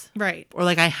Friends. Right. Or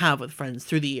like I have with Friends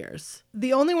through the years.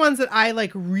 The only ones that I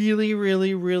like really,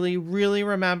 really, really, really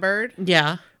remembered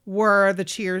Yeah. were the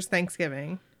Cheers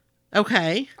Thanksgiving.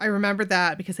 Okay. I remembered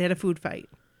that because they had a food fight.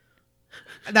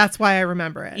 That's why I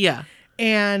remember it. Yeah.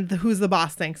 And the Who's the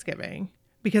Boss Thanksgiving.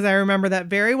 Because I remember that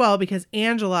very well because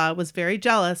Angela was very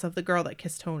jealous of the girl that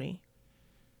kissed Tony.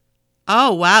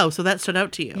 Oh, wow. So that stood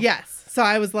out to you. Yes. So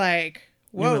I was like,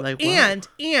 whoa. were like, whoa.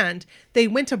 And they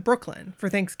went to Brooklyn for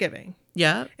Thanksgiving.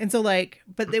 Yeah. And so like,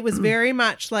 but it was very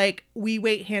much like we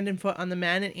wait hand and foot on the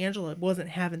men, and Angela wasn't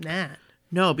having that.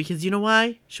 No, because you know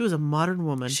why? She was a modern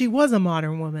woman. She was a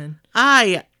modern woman.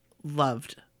 I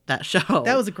loved that show.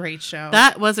 That was a great show.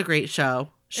 That was a great show.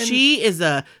 She is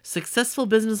a successful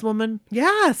businesswoman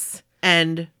Yes.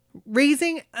 and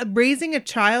Raising a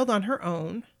child on her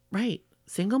own. right,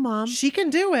 single mom. She can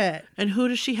do it. And who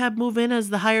does she have move in as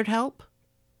the hired help?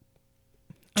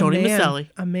 A Tony man. Maselli.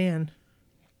 A man.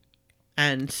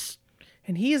 And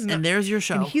He is not. and there's your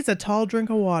show. And he's a tall drink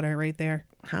of water right there.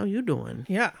 How you doing?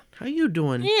 Yeah. How you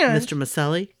doing, And- Mr.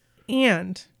 Maselli?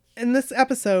 And in this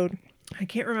episode, I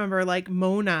can't remember, like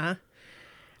Mona,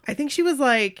 I think she was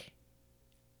like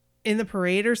in the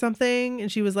parade or something,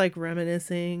 and she was like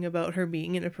reminiscing about her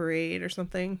being in a parade or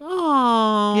something.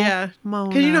 Oh, Yeah. Mona.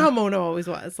 Because you know how Mona always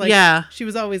was. Like, Yeah. She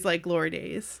was always like glory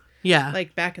days, Yeah,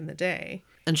 like back in the day.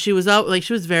 and she was out like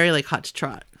she was very like hot to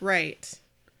trot. Right.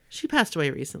 She passed away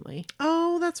recently.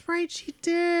 Oh, that's right. She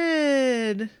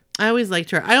did. I always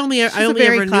liked her. I only She's a ever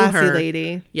very knew classy her.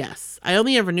 lady. Yes, I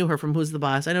only ever knew her from Who's the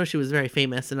Boss. I know she was very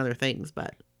famous and other things,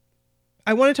 but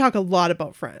I want to talk a lot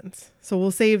about Friends, so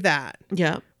we'll save that.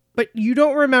 yeah. But you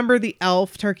don't remember the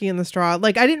elf Turkey in the Straw?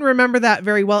 Like, I didn't remember that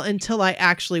very well until I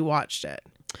actually watched it.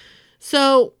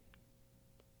 So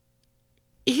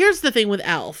here's the thing with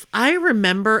Elf. I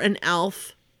remember an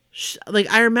Elf,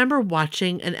 I remember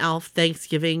watching an Elf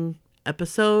Thanksgiving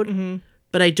episode,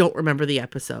 but I don't remember the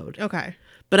episode. Okay.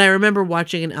 But I remember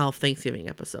watching an Elf Thanksgiving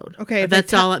episode. Okay.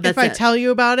 That's all. That's if I it. tell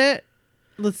you about it,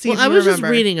 let's see Well, if you I was remember.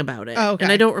 just reading about it, Oh, okay.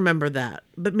 and I don't remember that.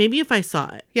 But maybe if I saw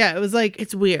it, Yeah, it was like,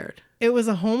 it's weird. it was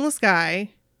a homeless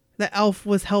guy that Elf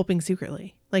was helping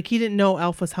secretly. Like, he didn't know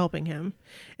Elf was helping him.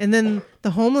 And then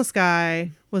the homeless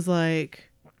guy was like,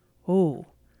 oh,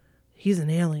 he's an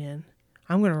alien.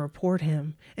 I'm going to report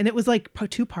him. And it was like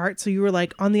two parts. So you were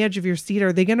like on the edge of your seat.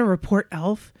 Are they going to report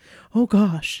Elf? Oh,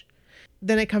 gosh.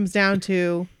 Then it comes down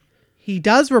to he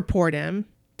does report him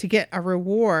to get a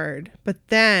reward. But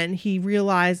then he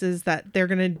realizes that they're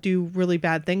going to do really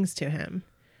bad things to him,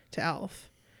 to Elf.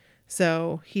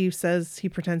 So he says he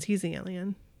pretends he's the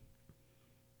alien.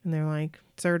 And they're like,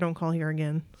 sir, don't call here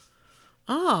again.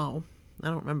 Oh, I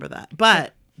don't remember that.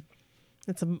 But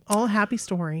It's an all happy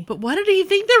story. what did he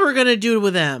think they were gonna do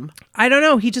with him? I don't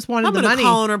know. He just wanted I'm the gonna money.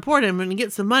 call and report him and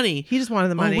get some money. He just wanted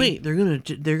the money. Oh wait, they're gonna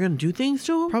do things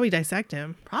to him? Probably dissect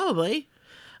him. Probably.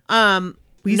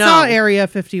 We No. saw Area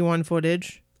 51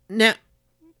 footage. No,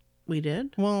 we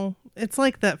did. Well, it's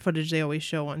like that footage they always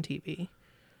show on TV.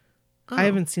 Oh. I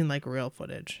haven't seen like real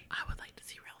footage. I would like to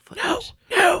see real footage.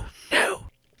 No.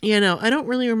 You know, I don't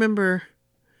really remember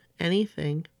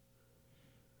anything.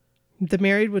 The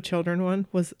Married with Children one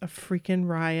was a freaking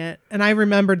riot. And I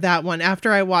remembered that one.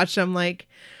 After I watched them, like,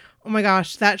 oh my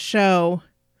gosh, that show.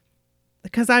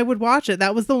 Because I would watch it.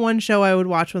 That was the one show I would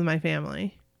watch with my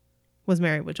family. Was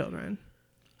Married with Children.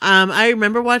 I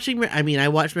remember watching. I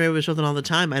watch Married with Children all the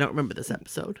time. I don't remember this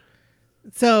episode.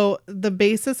 So the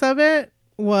basis of it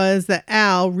was that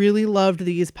Al really loved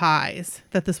these pies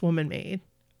that this woman made.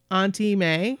 Auntie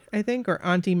May, I think, or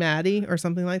Auntie Maddie or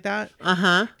something like that.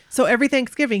 Uh-huh. So every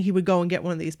Thanksgiving he would go and get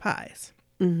one of these pies.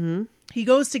 Mm-hmm. He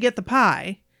goes to get the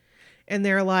pie and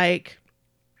they're like,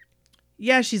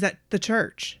 yeah, she's at the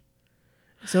church.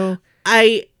 So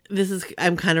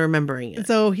I'm kind of remembering it.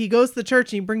 so he goes to the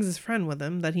church and he brings his friend with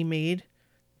him that he made.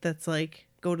 That's like,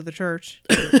 go to the church.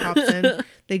 Pops in.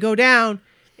 They go down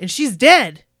and she's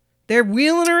dead. They're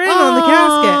wheeling her in on the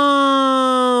casket.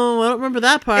 Oh, I don't remember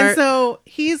that part. And so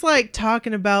he's like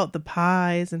talking about the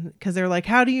pies, and because they're like,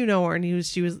 "How do you know her?" And he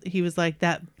was like,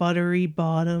 "That buttery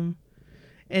bottom,"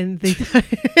 and they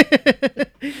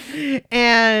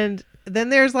and then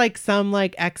there's like some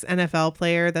like ex NFL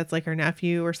player that's like her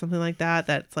nephew or something like that.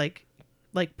 That's like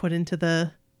put into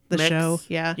the Mix. show,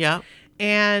 yeah. Yeah.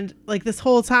 And like this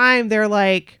whole time they're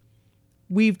like,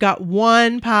 "We've got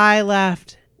one pie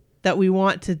left that we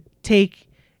want to take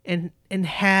and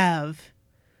have."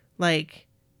 Like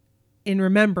in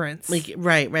remembrance. Like,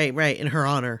 right. In her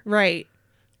honor. Right.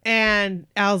 And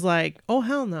Al's like, "Oh,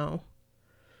 hell no.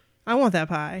 I want that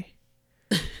pie."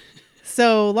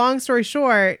 So long story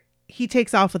short, he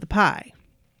takes off with the pie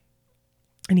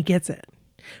and he gets it.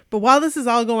 But while this is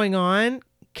all going on,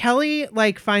 Kelly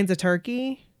like finds a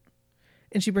turkey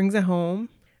and she brings it home.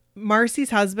 Marcy's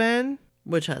husband.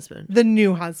 Which husband? The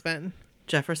new husband.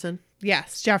 Jefferson?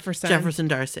 Yes, Jefferson. Jefferson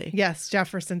Darcy. Yes,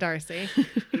 Jefferson Darcy.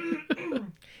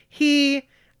 He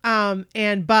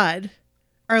and Bud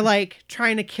are like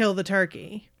trying to kill the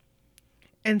turkey.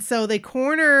 And so they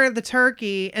corner the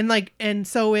turkey and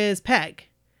so is Peg.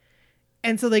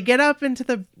 And so they get up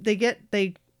into they get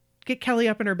Kelly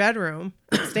up in her bedroom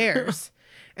upstairs.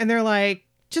 And they're like,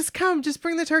 "Just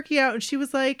bring the turkey out." And she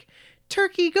was like,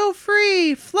 "Turkey, go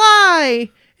free, fly."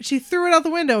 And she threw it out the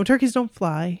window. Turkeys don't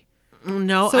fly.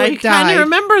 No, So I it kind died. of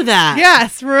remember that.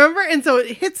 Yes, remember? And so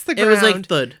it hits the It ground. was like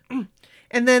thud.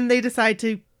 And then they decide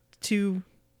to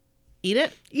Eat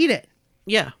it? eat it.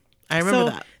 Yeah. I remember So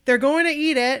that. they're going to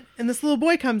eat it, and this little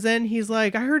boy comes in. He's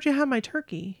like, "I heard you have my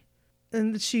turkey."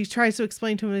 And she tries to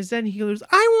explain to him his dead, and he goes,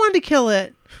 "I wanted to kill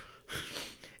it."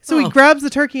 So he Oh. grabs the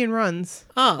turkey and runs.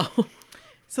 Oh.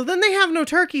 So then they have no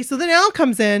turkey. So then Al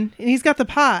comes in, and he's got the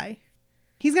pie.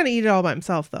 He's going to eat it all by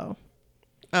himself, though.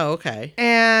 Oh, okay.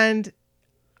 And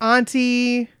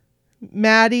Auntie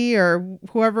Maddie or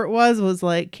whoever it was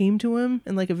like, came to him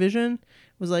in like a vision,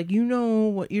 was like, "You know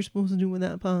what you're supposed to do with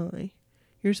that pie.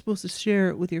 You're supposed to share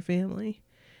it with your family."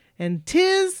 And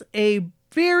 'tis a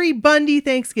very Bundy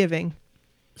Thanksgiving.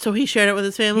 So he shared it with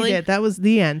his He family? did. That was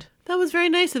the end. That was very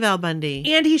nice of Al Bundy.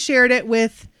 And he shared it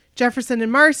with Jefferson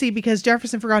and Marcy because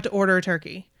Jefferson forgot to order a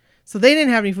turkey. So they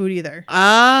didn't have any food either.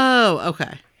 Oh,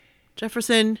 okay.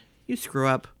 Jefferson, you screw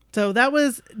up. So that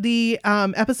was the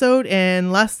episode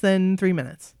in less than 3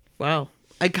 minutes. Wow.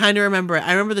 I kind of remember it.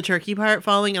 I remember the turkey part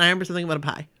falling, and I remember something about a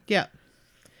pie. Yeah.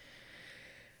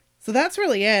 So that's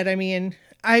really it. I mean,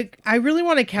 I really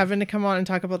wanted Kevin to come on and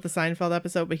talk about the Seinfeld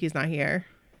episode, but he's not here.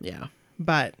 Yeah.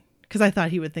 But because I thought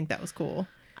he would think that was cool.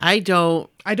 I don't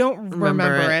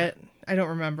remember it. I don't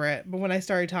remember it. But when I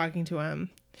started talking to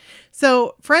him.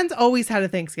 So Friends always had a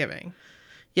Thanksgiving.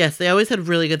 Yes, they always had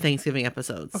really good Thanksgiving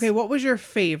episodes. Okay, what was your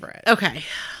favorite? Okay.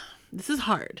 This is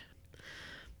hard.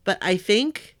 But I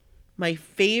think my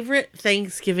favorite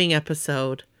Thanksgiving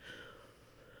episode,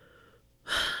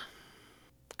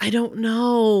 I don't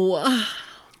know.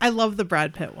 I love the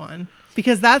Brad Pitt one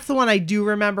because that's the one I do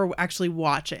remember actually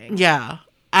watching. Yeah.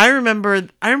 I remember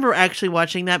actually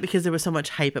watching that because there was so much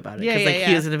hype about it. Yeah, Because yeah,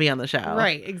 he yeah. was going to be on the show.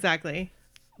 Right, exactly.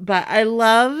 But I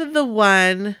love the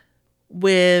one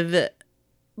with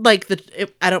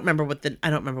I don't remember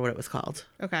what it was called.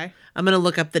 Okay. I'm going to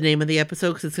look up the name of the episode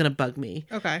because it's going to bug me.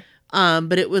 Okay.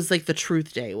 But it was like the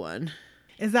Truth Day one.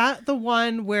 Is that the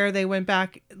one where they went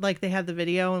back, like they had the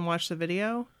video and watched the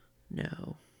video?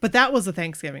 No. But that was a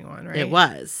Thanksgiving one, right? It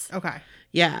was. Okay.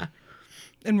 Yeah.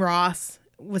 And Ross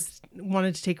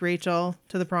wanted to take Rachel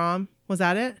to the prom. Was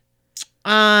that it?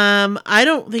 I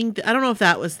don't know if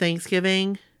that was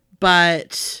Thanksgiving,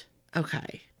 but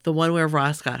okay. The one where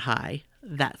Ross got high.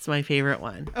 That's my favorite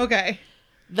one. Okay.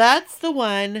 That's the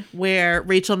one where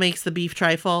Rachel makes the beef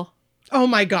trifle. Oh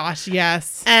my gosh,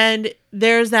 yes. And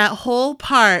there's that whole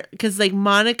part because like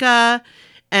Monica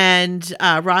and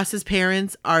Ross's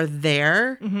parents are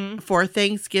there for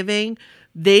Thanksgiving.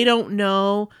 They don't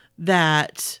know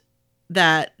that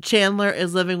Chandler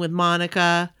is living with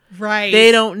Monica. Right.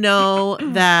 They don't know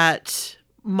that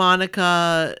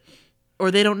Monica, or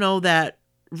they don't know that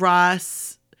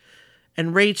Ross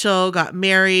and Rachel got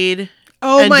married.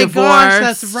 Oh and my divorced. gosh,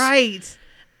 that's right.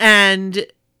 And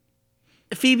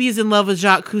Phoebe's in love with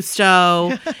Jacques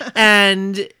Cousteau.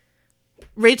 And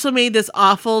Rachel made this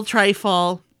awful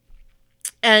trifle.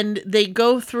 And they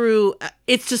go through,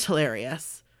 it's just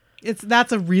hilarious.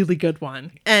 That's a really good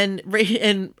one. And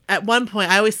at one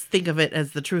point, I always think of it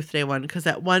as the Truth Day one, because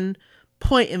at one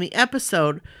point in the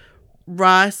episode,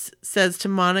 Ross says to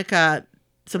Monica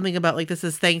something about like, this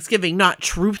is Thanksgiving, not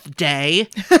Truth Day.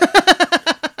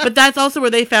 But that's also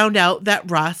where they found out that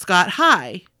Ross got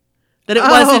high. That it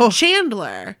wasn't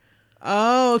Chandler.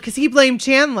 Oh, because he blamed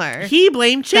Chandler. He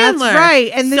blamed Chandler. That's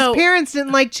right. And his So- parents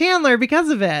didn't like Chandler because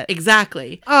of it.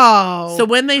 Exactly. Oh. So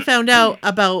when they found out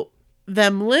about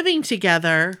them living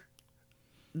together,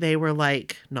 they were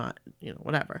like, not,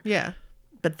 whatever. yeah.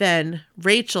 But then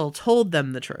Rachel told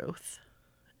them the truth.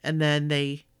 And then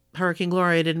Hurricane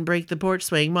Gloria didn't break the porch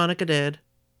swing. Monica did.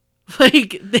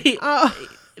 Like,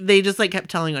 they just, like, kept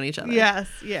telling on each other. Yes,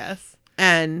 yes.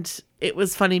 And it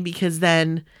was funny because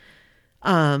then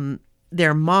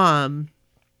their mom,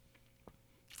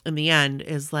 in the end,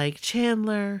 is like,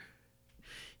 Chandler,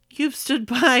 you've stood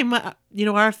by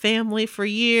our family for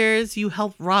years. You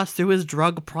helped Ross through his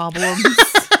drug problems.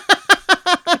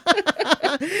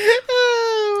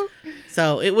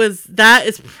 So that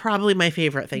is probably my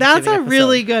favorite thing. That's a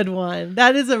really good one.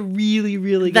 That is a really,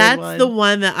 really good one. That's the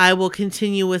one that I will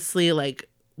continuously like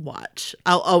watch.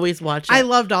 I'll always watch it. I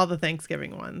loved all the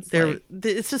Thanksgiving ones.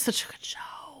 It's just such a good show.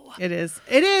 It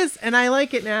is, and I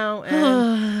like it now.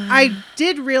 And I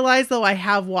did realize though I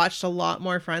have watched a lot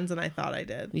more Friends than I thought I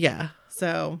did. Yeah.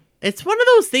 So It's one of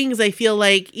those things I feel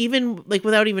like even like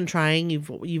without even trying,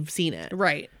 you've seen it.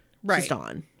 right. It's just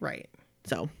on. Right.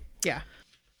 So Yeah.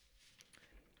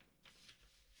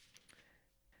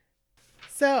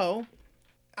 So,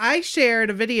 I shared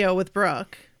a video with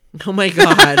Brooke. oh my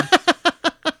God.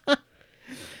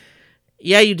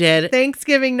 Yeah, you did.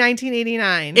 Thanksgiving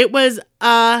 1989. It was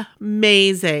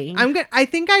amazing. I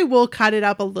think I will cut it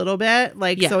up a little bit,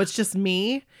 Yeah. so it's just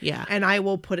me, yeah. and I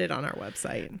will put it on our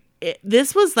website.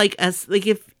 This was like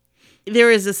if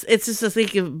there is this, it's just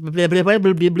like let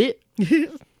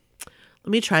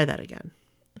me try that again.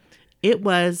 It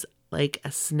was like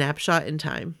a snapshot in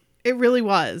time. It really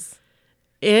was.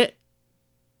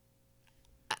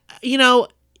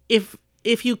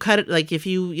 If you cut it, like if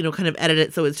you kind of edit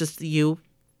it so it's just you,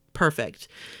 perfect.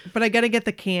 But I got to get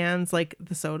the cans, like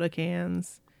the soda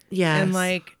cans, Yeah, and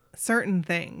like certain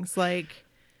things, like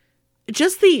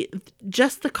just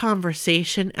the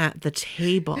conversation at the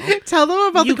table. tell them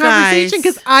about You the conversation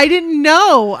guys- because I didn't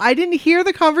know. I didn't hear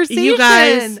the conversation. You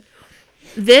guys,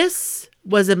 this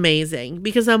was amazing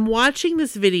because I'm watching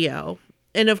this video,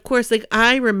 and of course, like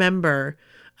I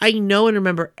know and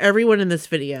remember everyone in this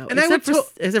video, And except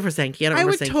for Sankey. I don't I remember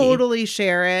would Sankey. totally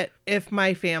share it if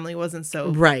my family wasn't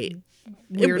so Right.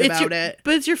 weird about it.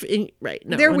 But it's your right.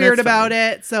 No, They're and weird that's about fine.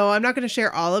 it, so I'm not going to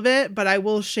share all of it, but I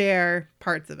will share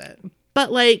parts of it.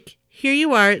 But like, here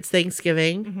you are. It's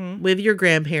Thanksgiving Mm-hmm. with your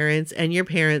grandparents and your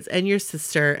parents and your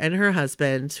sister and her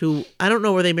husband, who I don't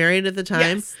know, were they married at the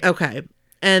time? Yes. Okay.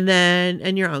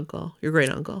 And your uncle, your great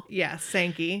uncle, Yes,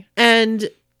 Sankey. and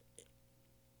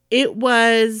it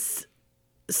was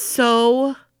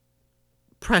so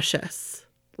precious.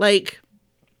 Like,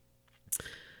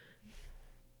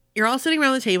 you're all sitting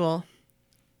around the table,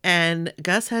 and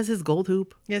Gus has his gold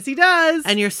hoop, Yes, he does.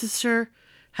 and your sister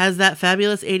has that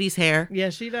fabulous 80s hair.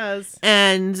 yes, she does.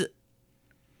 And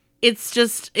it's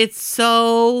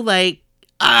so like,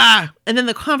 and then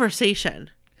the conversation.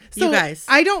 So you guys.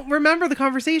 I don't remember the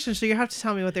conversation, so you have to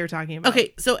tell me what they were talking about.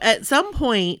 Okay, so at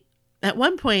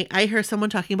one point, I heard someone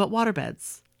talking about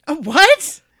waterbeds.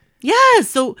 What? Yeah,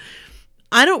 so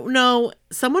I don't know.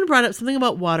 Someone brought up something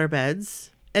about waterbeds,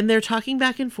 and they're talking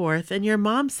back and forth, and your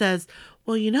mom says,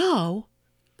 well,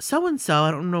 so-and-so,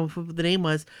 I don't know what the name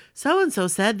was, so-and-so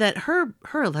said that her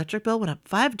electric bill went up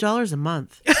 $5 a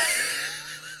month.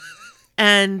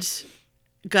 And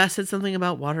Gus said something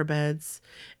about waterbeds.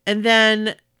 And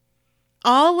then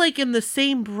all like in the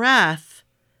same breath,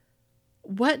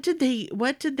 what did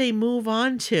they move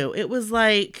on to? It was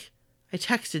like, I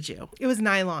texted you. It was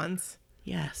nylons.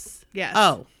 Yes. Yes.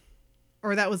 Oh,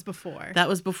 Or that was before. that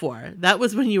was before. That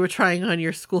was when you were trying on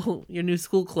your new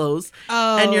school clothes.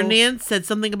 Oh. And your nan said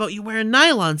something about you wearing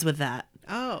nylons with that.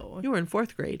 Oh. You were in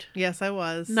 4th grade. Yes, I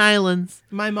was. Nylons.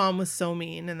 My mom was so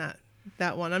mean in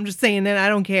that one. I'm just saying it. I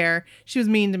don't care. She was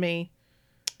mean to me.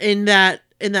 In that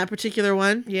particular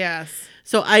one. Yes.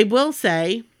 So I will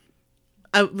say,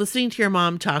 listening to your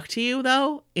mom talk to you,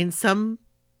 though, in some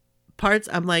parts,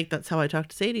 I'm like, that's how I talk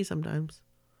to Sadie sometimes.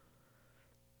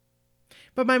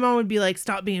 But my mom would be like,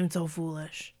 stop being so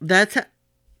foolish. That's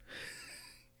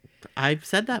I've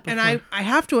said that before. And I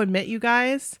have to admit, you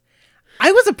guys,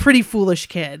 I was a pretty foolish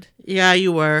kid. Yeah,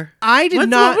 you were. I did What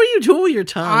not. were you doing with your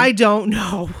tongue? I don't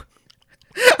know.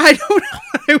 I don't know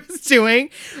what I was doing,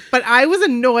 but I was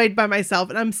annoyed by myself.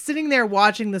 And I'm sitting there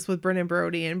watching this with Brennan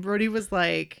Brody, and Brody was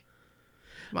like,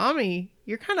 Mommy,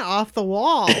 you're kind of off the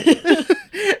wall.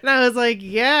 And I was like,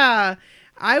 yeah,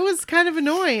 I was kind of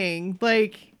annoying.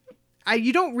 Like,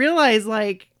 you don't realize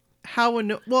like how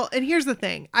well, and here's the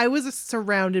thing. I was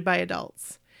surrounded by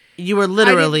adults. You were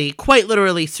literally, quite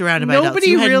literally surrounded by adults.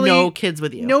 You had no kids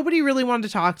with you. Nobody really wanted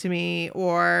to talk to me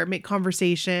or make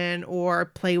conversation or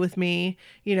play with me.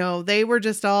 You know, they were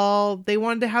just they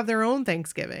wanted to have their own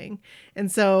Thanksgiving.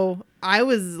 And so I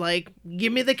was like,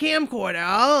 give me the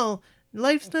camcorder.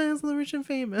 Lifestyles of the rich and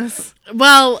famous.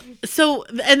 Well, so,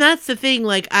 and that's the thing.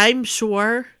 Like, I'm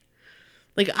sure,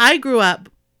 like, I grew up,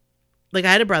 like,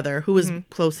 I had a brother who was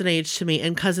close in age to me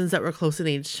and cousins that were close in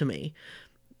age to me.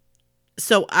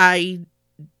 So I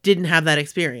didn't have that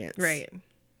experience. Right.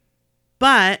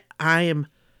 But I am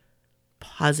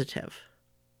positive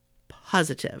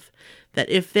that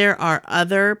if there are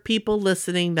other people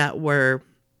listening that were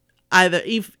either,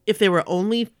 if they were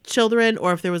only children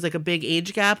or if there was like a big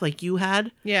age gap like you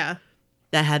had. Yeah.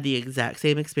 That had the exact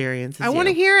same experience as I want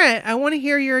to hear it. I want to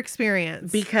hear your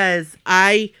experience. Because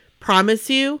I promise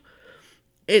you,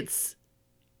 it's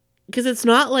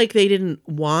not like they didn't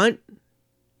want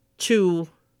to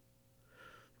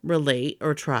relate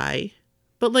or try,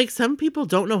 but like some people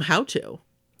don't know how to.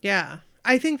 Yeah.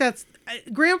 I think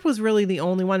Gramp was really the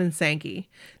only one in Sankey.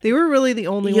 They were really the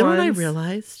only ones. You know what I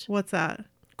realized? What's that?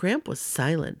 Gramp was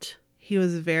silent. He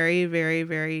was very, very,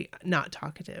 very not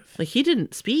talkative. Like he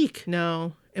didn't speak.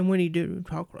 No. And when he did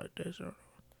talk like this,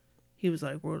 he was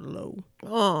like, we're low.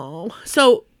 Oh.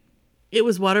 So it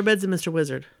was Waterbeds and Mr.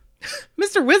 Wizard.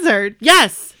 Mr. Wizard?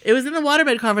 Yes. It was in the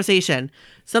waterbed conversation.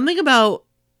 Something about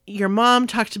your mom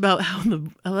talked about how the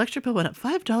electric bill went up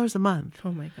 $5 a month.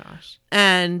 Oh my gosh.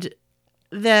 And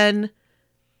then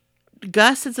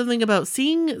Gus said something about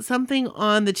seeing something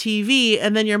on the TV,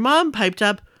 and then your mom piped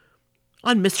up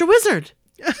on Mr. Wizard.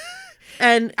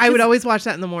 And I would always watch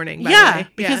that in the morning. By the way.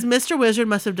 Because Mr. Wizard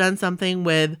must have done something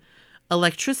with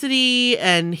electricity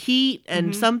and heat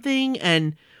and something,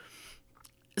 and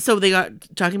so they got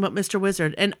talking about Mr.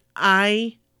 Wizard, and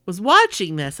I was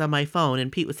watching this on my phone,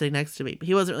 and Pete was sitting next to me, but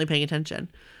he wasn't really paying attention.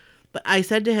 But I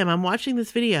said to him, I'm watching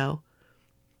this video.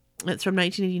 It's from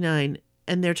 1989,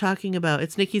 and they're talking about,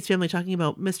 it's Nikki's family talking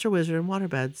about Mr. Wizard and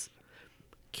waterbeds.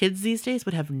 Kids these days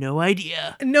would have no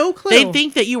idea. No clue. They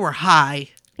think that you were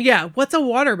high. Yeah, what's a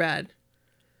waterbed?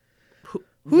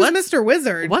 Who's Mr.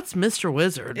 Wizard? What's Mr.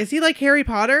 Wizard? Is he like Harry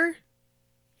Potter?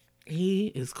 He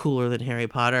is cooler than Harry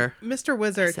Potter. Mr.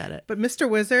 Wizard. I said it. But Mr.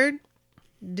 Wizard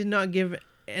did not give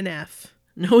an F.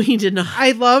 No, he did not.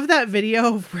 I love that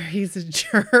video where he's a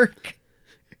jerk.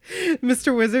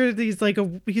 Mr. Wizard,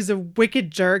 he's a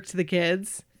wicked jerk to the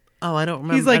kids. Oh, I don't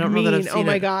remember. He's like I don't mean. know that I've seen Oh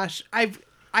my it. gosh.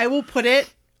 I will put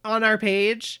it on our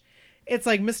page. It's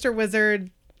like Mr.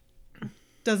 Wizard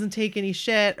doesn't take any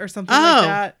shit or something like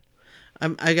that.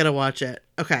 I gotta watch it.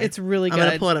 Okay. It's really good. I'm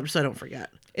gonna pull it up so I don't forget.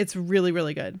 It's really,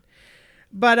 really good.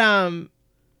 But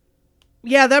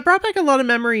yeah, that brought back a lot of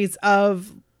memories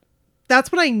of,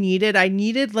 that's what I needed. I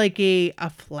needed like a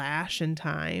flash in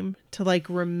time to like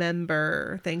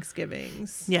remember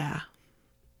Thanksgivings. Yeah.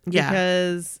 Yeah.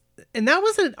 Because, and that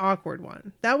was an awkward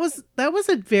one. That was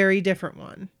a very different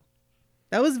one.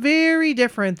 That was very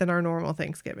different than our normal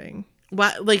Thanksgiving.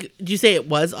 What, like, did you say it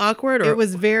was awkward? Or It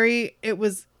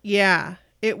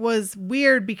was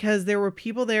weird because there were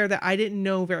people there that I didn't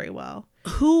know very well.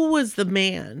 Who was the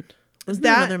man? Was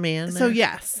there another man there? So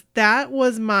yes, that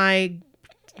was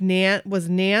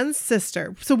Nan's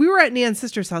sister. So we were at Nan's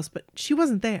sister's house, but she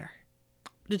wasn't there.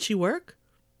 Did she work?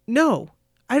 No,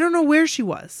 I don't know where she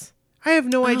was. I have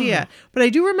no idea. But I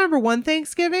do remember one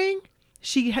Thanksgiving,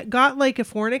 she got like a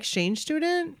foreign exchange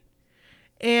student,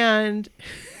 and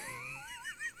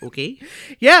Okay.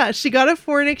 yeah, she got a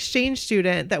foreign exchange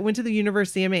student that went to the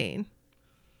University of Maine.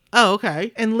 Oh,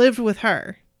 okay. And lived with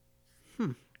her.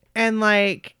 And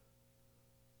like,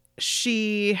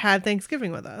 she had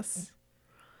Thanksgiving with us.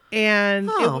 And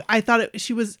I thought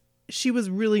she was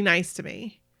really nice to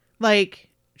me. Like,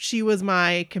 she was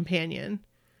my companion.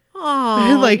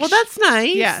 Oh, Like, well, that's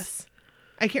nice. Yes.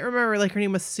 I can't remember, like, her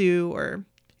name was Sue, or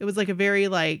it was like a very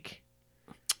like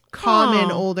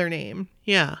common older name.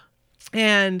 Yeah.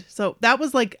 And so that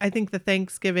was like, I think the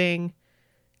Thanksgiving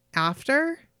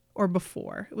after or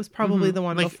before. It was probably the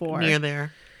one like before. near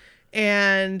there.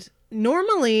 And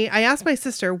normally I asked my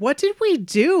sister, what did we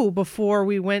do before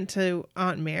we went to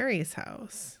Aunt Mary's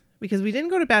house? Because we didn't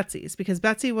go to Betsy's because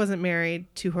Betsy wasn't married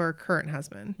to her current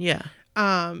husband. Yeah.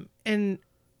 And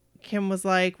Kim was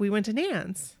like, we went to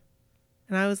Nan's.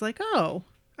 And I was like, oh,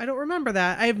 I don't remember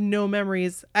that. I have no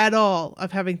memories at all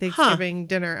of having Thanksgiving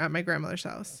dinner at my grandmother's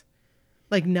house.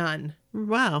 Like none.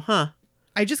 Wow. Huh.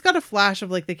 I just got a flash of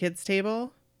like the kids'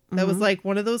 table. That was like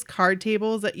one of those card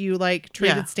tables that you like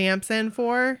traded stamps in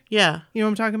for. Yeah. You know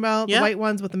what I'm talking about? Yeah. The white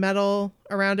ones with the metal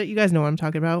around it. You guys know what I'm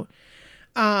talking about.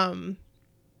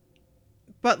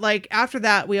 But like after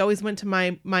that, we always went to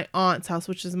my aunt's house,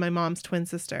 which is my mom's twin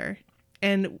sister.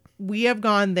 And we have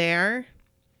gone there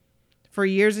for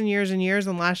years and years and years.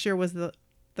 And last year was the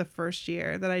first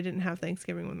year that I didn't have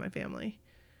Thanksgiving with my family.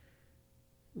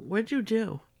 What'd you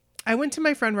do? I went to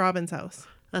my friend Robin's house.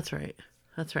 That's right.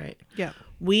 That's right. Yeah.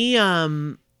 We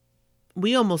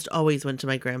almost always went to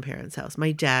my grandparents' house,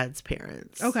 my dad's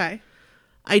parents. Okay.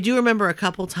 I do remember a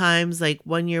couple times, like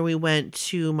one year we went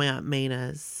to my Aunt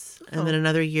Mayna's. And then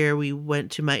another year we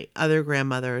went to my other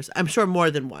grandmother's. I'm sure more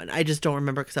than one. I just don't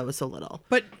remember because I was so little.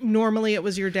 But normally it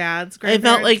was your dad's I grandparents?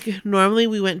 felt like normally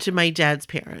we went to my dad's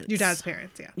parents. Your dad's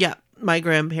parents, yeah. Yeah, my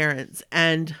grandparents.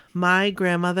 And my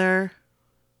grandmother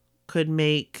could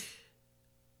make,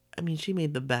 I mean, she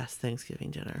made the best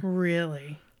Thanksgiving dinner.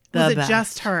 Really? The Was it best.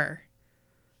 just her?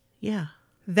 Yeah.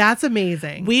 That's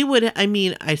amazing. We would, I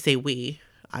mean, I say we.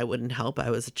 I wouldn't help. I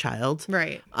was a child.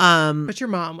 Right. But your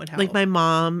mom would help. Like my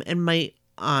mom and my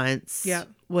aunts Yep.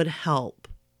 would help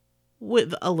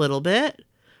with a little bit,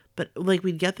 but like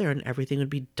we'd get there and everything would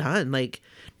be done. Like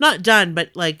not done, but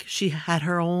like she had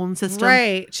her own system.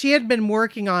 Right. She had been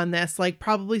working on this like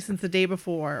probably since the day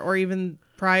before or even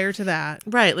prior to that.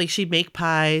 Right. Like she'd make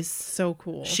pies. So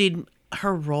cool.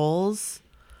 Her rolls.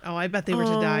 Oh, I bet they were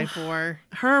to die for.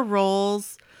 Her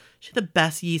rolls. She had the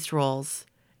best yeast rolls.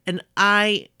 And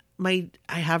I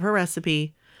have her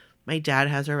recipe. My dad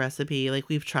has her recipe. Like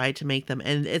we've tried to make them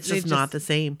and it's just not the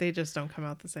same. They just don't come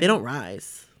out the same. They don't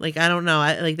rise. Like I don't know.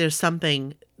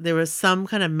 There was some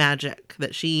kind of magic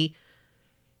that she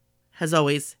has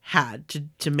always had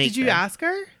to make. Did you them. ask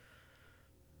her?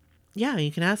 Yeah,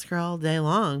 you can ask her all day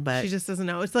long, but She just doesn't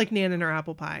know. It's like Nan and her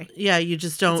apple pie. yeah, you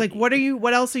just don't. It's like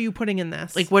what else are you putting in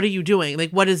this? like what are you doing?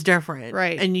 Like what is different?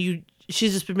 Right. And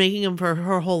she's just been making them for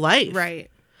her whole life. Right.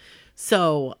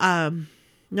 So,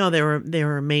 no, they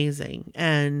were amazing.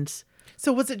 And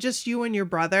So was it just you and your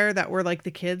brother that were like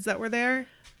the kids that were there?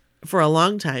 for a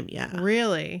long time, yeah.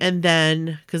 Really? And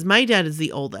then, because my dad is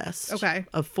the oldest Okay.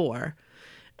 of four.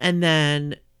 And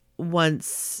then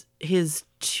once his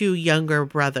two younger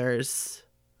brothers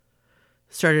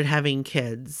started having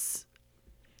kids,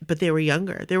 but they were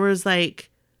younger. There was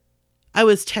like, I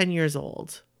was 10 years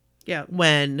old Yeah.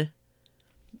 when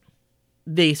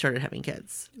they started having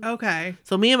kids. Okay.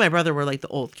 So me and my brother were like the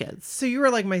old kids. So you were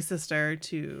like my sister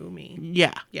to me.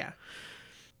 Yeah. Yeah.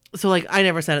 So like I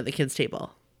never sat at the kids'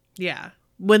 table. Yeah.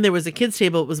 When there was a kids'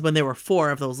 table, it was when there were four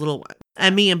of those little ones.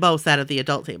 And me and Bo sat at the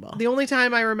adult table. The only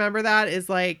time I remember that is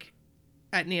like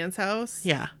at Nan's house.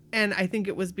 Yeah. And I think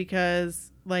it was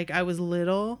because like I was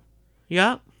little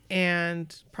Yep.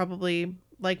 and probably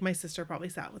like my sister probably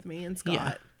sat with me and Scott.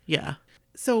 Yeah. Yeah.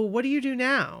 So what do you do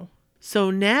now?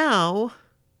 So now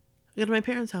I go to my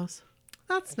parents' house.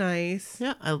 That's nice.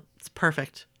 Yeah. It's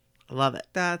perfect. I love it.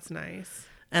 That's nice.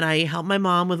 And I help my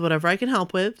mom with whatever I can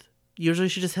help with. Usually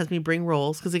she just has me bring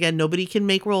rolls because, again, nobody can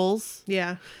make rolls.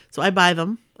 Yeah. So I buy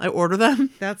them. I order them.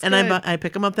 That's and good. I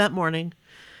pick them up that morning.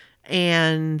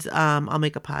 And I'll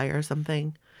make a pie or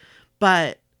something.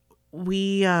 But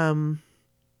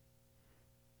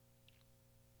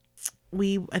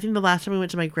I think the last time we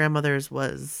went to my grandmother's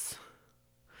was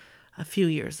a few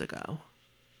years ago.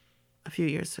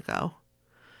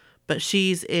 But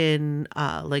she's in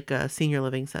like a senior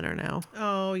living center now.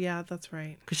 Oh, yeah, that's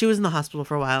right. Because she was in the hospital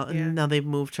for a while. And Yeah. now they've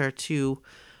moved her to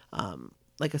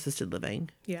like assisted living.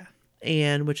 Yeah.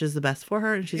 And which is the best for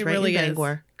her. And she's It right really in is.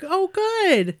 Bangor. Oh,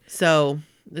 good. So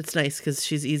it's nice because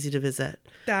she's easy to visit.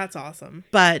 That's awesome.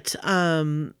 But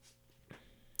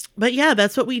yeah,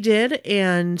 that's what we did.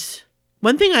 And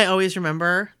one thing I always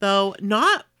remember, though,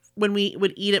 not when we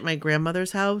would eat at my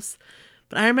grandmother's house,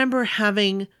 but I remember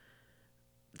having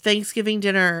Thanksgiving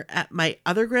dinner at my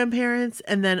other grandparents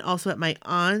and then also at my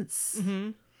aunt's.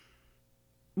 Mm-hmm.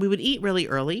 We would eat really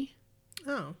early.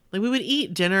 Oh, Like we would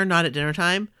eat dinner not at dinner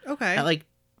time okay. at like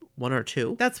 1 or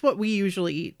 2. That's what we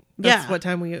usually eat. That's Yeah. what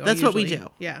time we That's what we usually do.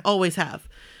 eat. Yeah. Always have.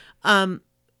 And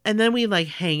then we like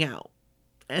hang out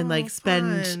and Oh, like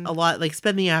spend fun. a lot, like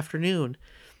spend the afternoon.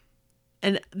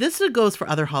 And this goes for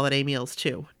other holiday meals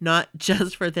too, not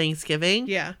just for Thanksgiving.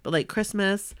 Yeah. But like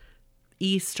Christmas,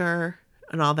 Easter,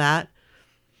 and all that.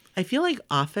 I feel like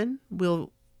often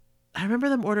I remember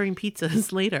them ordering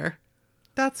pizzas later,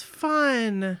 That's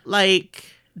fun. like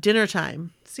dinner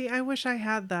time. See, I wish I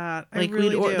had that. Like I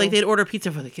really do. like they'd order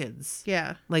pizza for the kids.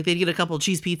 Yeah. Like they'd get a couple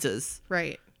cheese pizzas.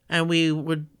 Right. And we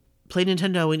would play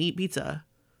Nintendo and eat pizza.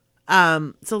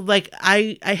 So like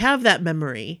I have that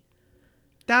memory.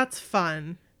 That's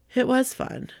fun. It was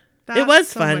fun. That's it was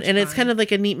so fun, much and it's fun. kind of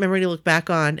like a neat memory to look back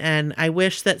on. And I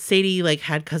wish that Sadie like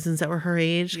had cousins that were her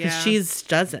age because Yeah. she's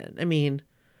doesn't. I mean,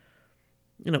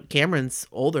 You know, Cameron's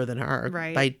older than her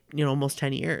Right. by, you know, almost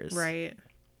 10 years. Right.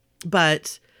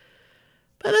 But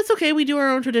that's okay. We do our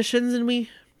own traditions and we,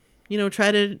 you know,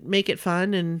 try to make it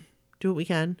fun and do what we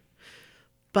can.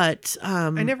 But I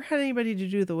never had anybody to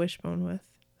do the wishbone with.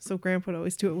 So Grandpa would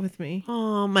always do it with me.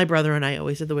 oh, my brother and I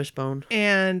always did the wishbone.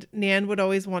 And Nan would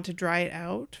always want to dry it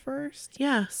out first.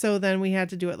 Yeah. So then we had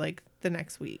to do it like the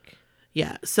next week.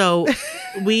 Yeah. So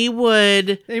we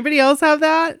would Anybody else have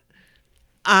that?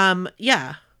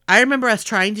 yeah. I remember us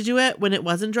trying to do it when it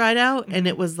wasn't dried out and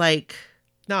it was like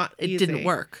Not it easy. didn't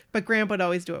work. But Grandpa would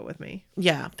always do it with me.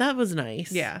 Yeah, that was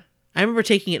nice. Yeah. I remember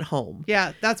taking it home.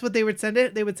 Yeah. That's what they would send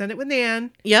it. They would send it with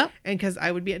Nan. Yep. And because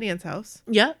I would be at Nan's house.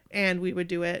 Yep. And we would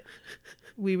do it.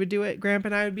 Grandpa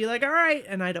and I would be like, all right.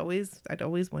 And I'd always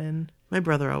win. My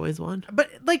brother always won. But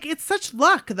like, it's such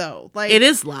luck though. Like It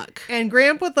is luck. And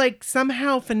Grandpa would like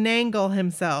somehow finagle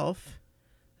himself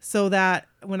so that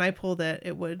when I pulled it,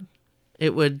 it would.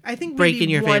 I think break maybe in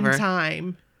your one favor.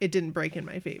 time it didn't break in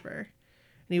my favor.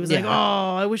 And he was Yeah. like,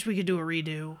 oh, I wish we could do a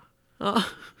redo.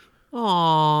 Oh.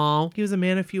 Aww. He was a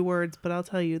man of few words, but I'll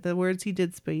tell you, the words he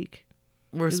did speak.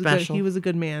 We're He was special. he was a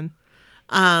good man.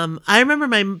 I remember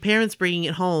my parents bringing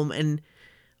it home and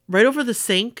right over the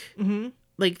sink,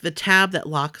 like the tab that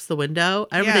locks the window,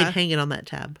 I remember Yeah. they'd hang it on that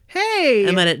tab Hey.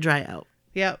 and let it dry out.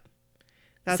 Yep.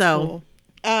 That's So,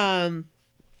 cool.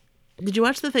 Did you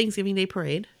watch the Thanksgiving Day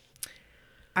parade?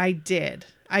 I did.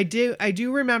 I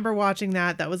do remember watching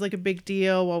that. That was like a big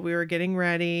deal while we were getting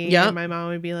ready. Yep. And my mom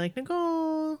would be like,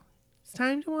 Nicole, it's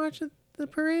time to watch the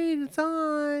parade. It's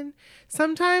on.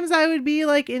 Sometimes I would be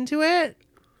like into it.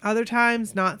 Other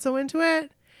times not so into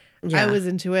it. Yeah. I was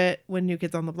into it when New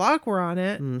Kids on the Block were on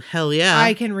it. Hell yeah.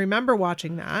 I can remember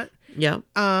watching that. Yep.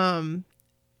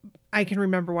 I can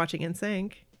remember watching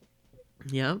NSYNC.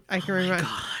 Yep. I can Oh my remember.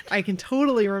 God. I can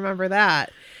totally remember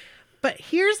that. But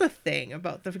here's the thing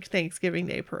about the Thanksgiving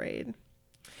Day parade.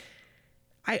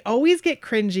 I always get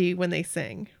cringy when they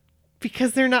sing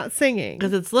because they're not singing.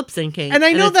 Because it's lip syncing. And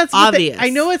I know it's that's obvious. I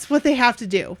know it's what they have to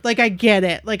do. Like I get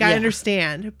it. Like I Yeah.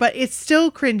 understand. But it's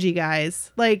still cringy,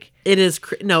 guys. Like It is.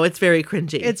 No, it's very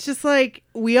cringy. it's just like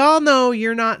we all know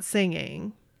you're not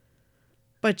singing,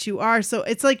 but you are. So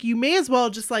it's like you may as well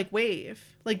just like wave.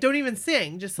 Like don't even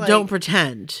sing. Just like Don't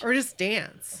pretend. or just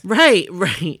dance. Right.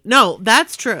 No,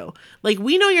 that's true. Like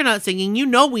we know you're not singing. You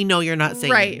know we know you're not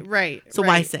singing. Right. So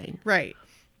why sing? Right.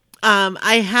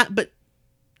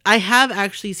 I have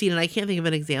actually seen, and I can't think of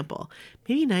an example.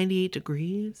 Maybe 98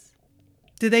 Degrees.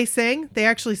 Did they sing? They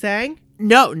actually sang?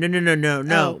 No.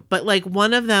 Oh. But like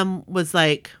one of them was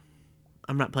like,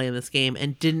 I'm not playing this game,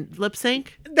 and didn't lip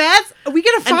sync. We gotta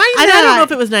And find I that. don't know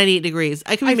if it was 98 Degrees.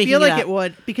 I could be I making feel like up. it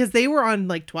would because they were on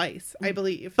like twice, I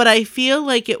believe. But I feel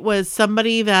like it was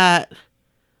somebody that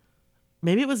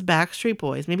maybe it was Backstreet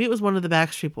Boys. Maybe it was one of the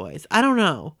Backstreet Boys. I don't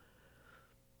know.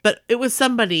 But it was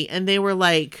somebody, and they were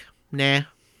like, nah,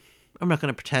 I'm not going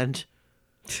to pretend.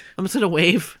 I'm just going to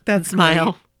wave and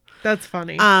smile. great. That's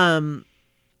funny.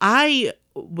 I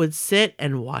would sit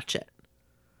and watch it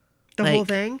The whole like-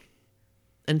 thing.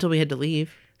 until we had to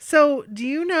leave. So, do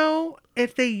you know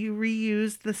if they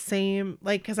reuse the same,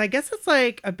 like, because I guess it's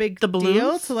like a big The deal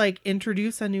balloons? to like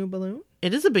introduce a new balloon?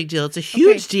 It is a big deal. It's a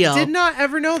huge Okay, deal. Did not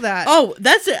ever know that. Oh,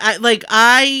 that's it.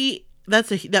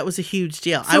 That was a huge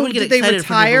deal. I so would get did they excited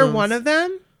for new retire balloons. one of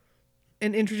them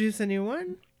and introduce a new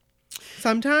one?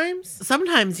 Sometimes.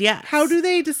 Sometimes, yes. How do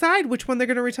they decide which one they're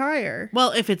going to retire?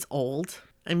 Well, if it's old,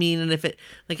 I mean, and if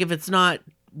it's not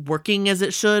working as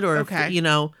it should, or Okay.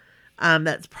 if,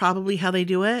 that's probably how they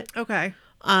do it. Okay.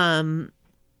 And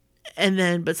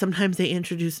then, but sometimes they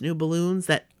introduce new balloons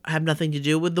that have nothing to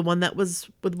do with the one that was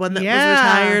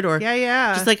retired, or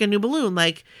yeah. just like a new balloon.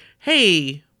 Like,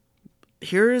 hey,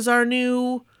 here's our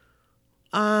new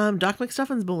Doc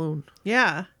McStuffins balloon.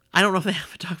 Yeah. I don't know if they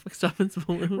have a Doc McStuffins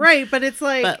balloon, Right, but it's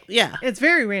like But yeah, it's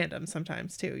very random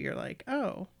sometimes too. You're like,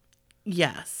 oh,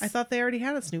 yes, I thought they already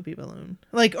had a Snoopy balloon.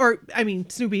 Like, or I mean,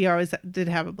 Snoopy always did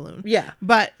have a balloon. yeah,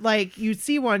 But like, you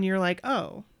see one, you're like,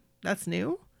 oh, that's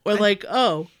new. or like,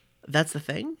 oh, that's the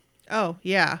thing. Oh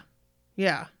yeah,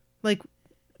 yeah. Like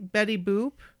Betty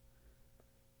Boop.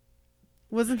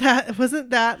 Wasn't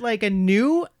that like a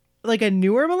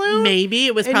newer balloon? Maybe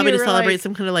it was And probably you to were celebrate like-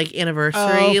 some kind of like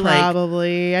anniversary, Oh, like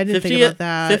probably. I didn't think about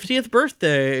that. 50th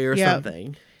birthday or Yep.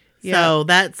 something. Yep. So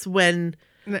that's when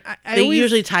And I they always,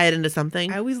 usually tie it into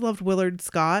something. I always loved Willard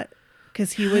Scott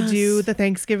because he would do Yes. the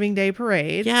Thanksgiving Day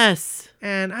parade. Yes.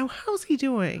 And how's he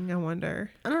doing? I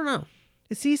wonder. I don't know.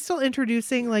 Is he still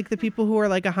introducing like the people who are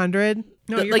like 100?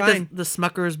 No, The- you're like fine. the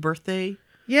Smucker's birthday.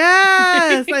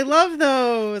 Yes, I love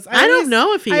those. I don't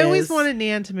know if he I always is. wanted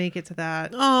Nan to make it to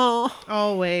that. Oh,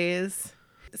 Always.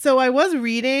 So I was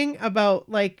reading about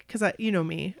like, because you know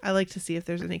me, I like to see if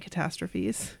there's any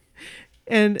catastrophes.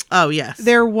 And Oh, yes.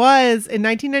 there was in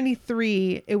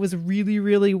 1993, it was really,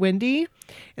 really windy,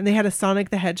 and they had a Sonic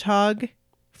the Hedgehog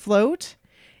float,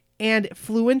 and it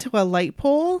flew into a light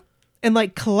pole and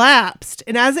like collapsed.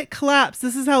 And as it collapsed,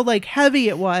 this is how like heavy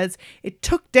it was. It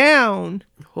took down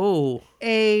Oh.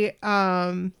 a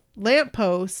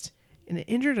lamppost, and it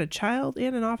injured a child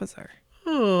and an officer.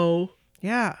 Oh.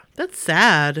 Yeah. That's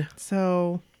sad.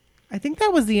 So I think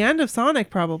that was the end of Sonic,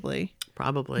 probably.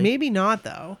 Probably. Maybe not,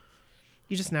 though.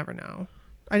 You just never know.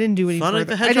 I didn't do any Sonic further.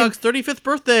 the Hedgehog's 35th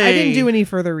birthday. I didn't do any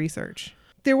further research.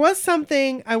 There was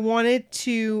something I wanted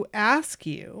to ask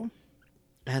you.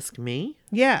 Ask me?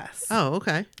 Yes. Oh,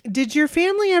 okay. Did your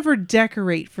family ever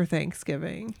decorate for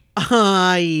Thanksgiving?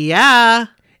 Yeah.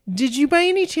 Did you by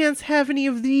any chance have any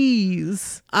of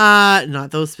these?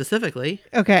 Not those specifically.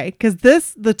 Okay, because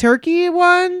the turkey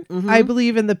one, I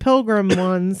believe in the pilgrim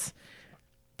ones,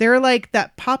 they're like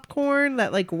that popcorn,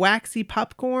 that like waxy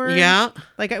popcorn. Yeah.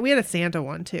 Like we had a Santa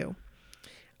one too.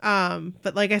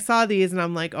 But like I saw these and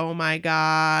I'm like, oh my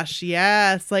gosh,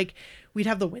 yes. Like we'd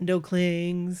have the window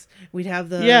clings, we'd have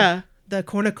the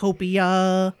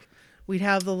cornucopia, we'd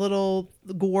have the little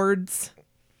gourds.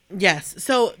 Yes.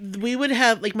 So we would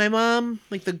have, like, my mom,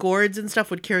 like, the gourds and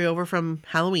stuff would carry over from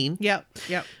Halloween. Yep.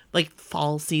 Like,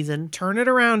 fall season. Turn it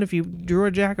around if you drew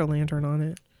a jack-o'-lantern on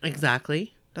it.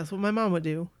 Exactly. That's what my mom would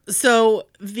do. So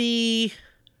we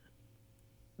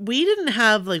didn't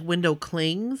have, like, window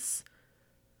clings.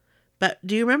 But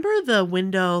do you remember the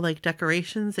window, like,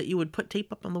 decorations that you would put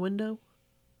tape up on the window?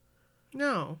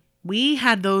 No. We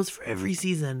had those for every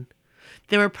season.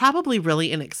 They were probably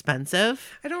really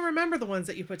inexpensive. I don't remember the ones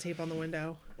that you put tape on the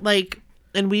window. Like,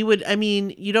 and we would, I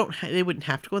mean, they wouldn't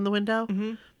have to go in the window.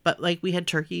 Mm-hmm. But, like, we had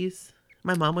turkeys.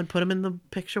 My mom would put them in the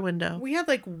picture window. We had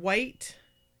like white.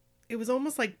 It was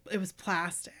almost like it was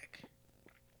plastic.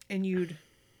 And you'd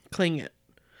Cling it.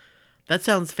 That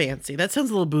sounds fancy. That sounds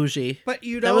a little bougie. But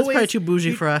you'd That always, was probably too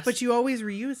bougie for us. But you always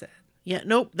reuse it. Yeah,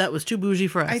 nope, that was too bougie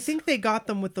for us. I think they got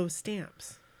them with those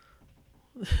stamps.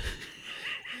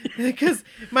 Because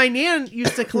my nan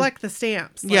used to collect the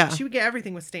stamps. Like, Yeah. she would get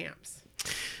everything with stamps.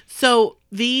 So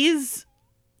these,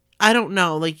 I don't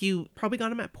know, like you Probably got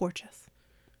them at Porches.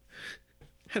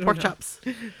 I don't pork know. chops.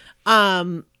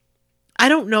 I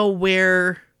don't know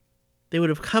where they would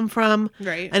have come from.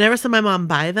 Right. I never saw my mom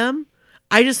buy them.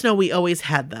 I just know we always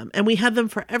had them, and we had them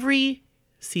for every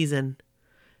season,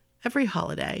 every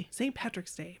holiday. St.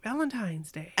 Patrick's Day,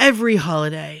 Valentine's Day. Every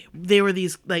holiday. They were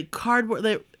these like cardboard.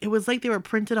 It was like they were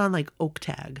printed on like oak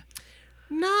tag.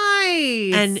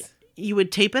 Nice. And you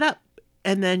would tape it up,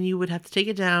 and then you would have to take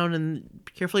it down and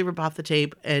carefully rip off the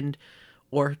tape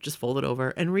or just fold it over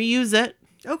and reuse it.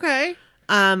 Okay.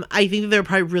 I think they're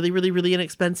probably really, really, really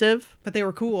inexpensive, But they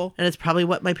were cool. and it's probably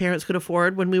what my parents could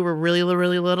afford when we were really,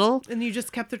 really little. And you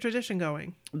just kept the tradition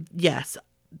going. Yes,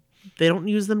 they don't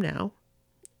use them now,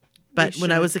 but They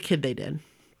when I should. was a kid, they did.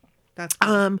 That's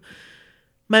cool.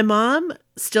 My mom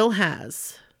still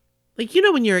has, like, you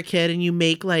know, when you're a kid and you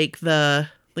make like the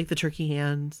turkey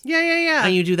hands Yeah.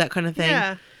 and you do that kind of thing.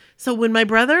 Yeah. So when my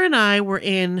brother and I were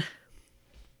in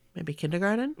maybe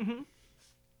kindergarten, Mhm.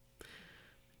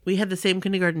 we had the same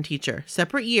kindergarten teacher,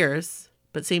 separate years,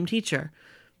 but same teacher.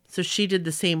 So she did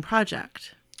the same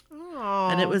project. Oh.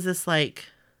 And it was this like,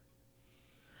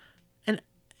 and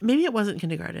maybe it wasn't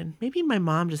kindergarten. Maybe my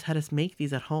mom just had us make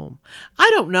these at home. I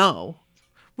don't know.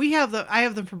 I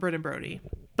have them from Brit and Brody.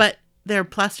 But they're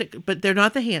plastic, but they're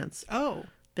not the hands. Oh.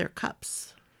 They're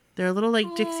cups. They're little like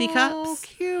Dixie Oh, cups.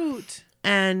 cute.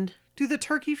 And Do the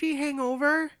turkey feet hang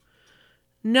over?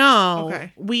 no,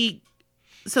 Okay.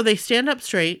 So they stand up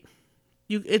straight.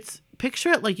 Picture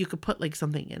it like you could put like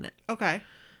something in it. Okay.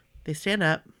 They stand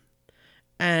up,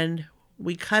 and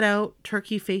we cut out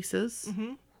turkey faces,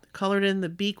 Mm-hmm. colored in the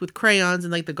beak with crayons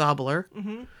and like the gobbler,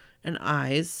 Mm-hmm. and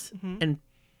eyes, Mm-hmm. and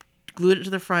glued it to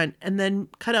the front, and then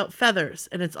cut out feathers,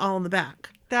 and it's all in the back.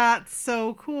 That's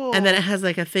so cool. And then it has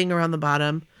like a thing around the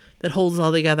bottom that holds it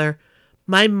all together.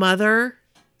 My mother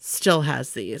still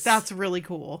has these. That's really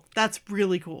cool. That's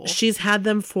really cool. She's had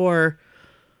them for,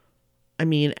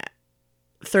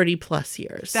 30 plus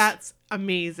years. That's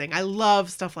amazing. I love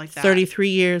stuff like that. 33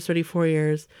 years, 34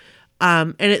 years.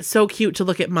 And it's so cute to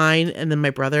look at mine and then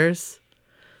my brother's,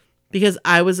 because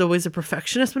I was always a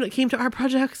perfectionist when it came to art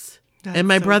projects. That's and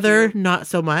my so brother, cute. not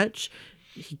so much.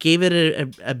 He gave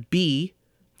it a B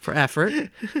for effort.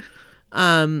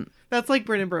 That's like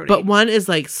Brit and Brody. But one is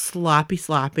like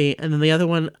sloppy, and then the other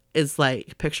one is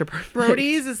like picture perfect.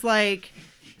 Brody's is like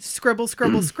scribble,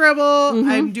 scribble, scribble.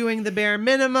 I'm doing the bare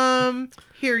minimum.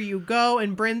 Here you go.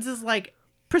 And Bryn's is like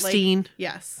pristine.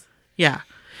 Yes. Yeah.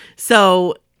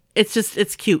 So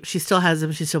it's cute. She still has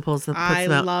them. She still puts them I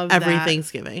out love every that.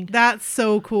 Thanksgiving. That's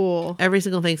so cool. Every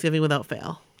single Thanksgiving without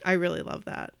fail. I really love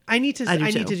that. I need to I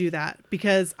do to too. do that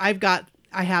because I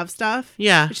have stuff.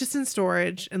 Yeah. It's just in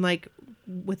storage, and like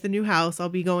with the new house, I'll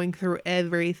be going through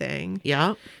everything.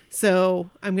 Yeah. So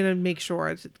I'm going to make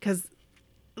sure, because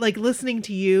like listening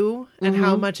to you and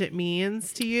how much it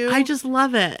means to you. I just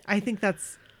love it. I think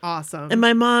that's awesome. And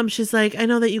my mom, she's like, I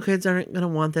know that you kids aren't going to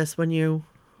want this when you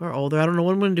are older. I don't know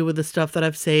what I'm going to do with the stuff that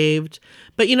I've saved.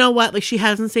 But you know what? Like, she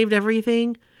hasn't saved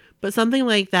everything. But something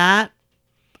like that,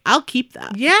 I'll keep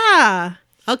that. Yeah.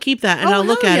 I'll keep that. And Oh, I'll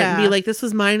look hell at it yeah. and be like, this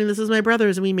was mine and this was my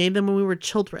brother's. And we made them when we were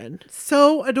children.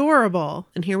 So adorable.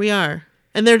 And here we are.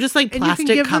 And they're just like And plastic you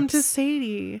can give cups. them to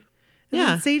Sadie. And Yeah.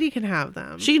 then Sadie can have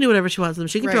them. She can do whatever she wants with them.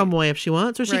 She can Right. throw them away if she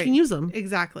wants, or she Right. can use them.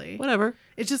 Exactly. Whatever.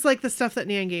 It's just like the stuff that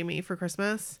Nan gave me for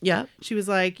Christmas. Yeah. She was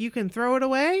like, you can throw it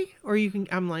away or you can,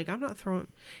 I'm like, I'm not throwing.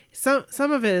 Some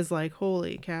of it is like,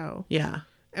 holy cow. Yeah.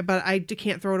 But I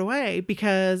can't throw it away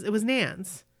because it was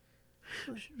Nan's.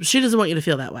 She doesn't want you to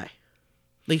feel that way.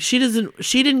 Like, she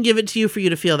didn't give it to you for you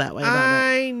to feel that way about it.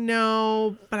 I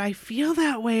know, but I feel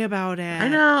that way about it. I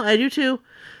know. I do too.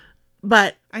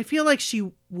 But I feel like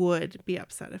she would be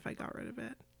upset if I got rid of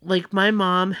it. like, my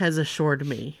mom has assured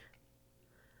me.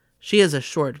 She has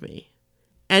assured me.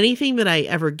 Anything that I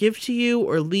ever give to you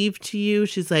or leave to you,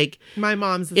 she's like, My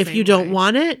mom's the if same you don't way.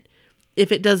 want it,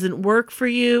 if it doesn't work for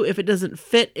you, if it doesn't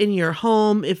fit in your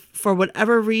home, if for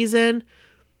whatever reason,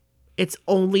 it's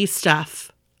only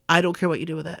stuff. I don't care what you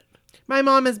do with it. My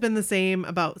mom has been the same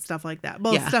about stuff like that.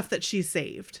 Well, Yeah. stuff that she's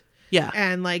saved Yeah.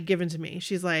 and like given to me.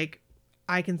 She's like,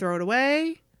 I can throw it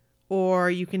away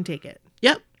or you can take it.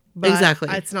 Yep. But Exactly.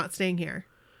 it's not staying here.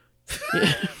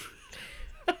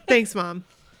 Thanks, Mom.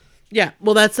 Yeah.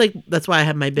 Well, that's why I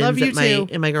have my Love bins you at my too.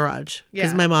 in my garage.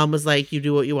 Because Yeah. my mom was like, you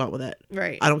do what you want with it.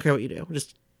 Right. I don't care what you do.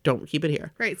 Just don't keep it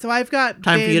here. Right. So I've got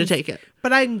Time for you to bins, take it.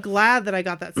 But I'm glad that I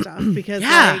got that stuff because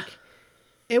Yeah. like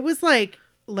it was like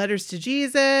letters to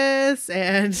Jesus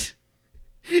and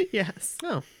yes.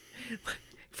 Oh.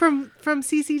 From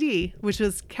CCD, which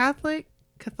was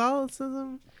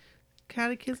Catholicism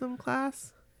Catechism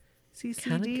class. CCD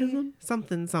Catechism?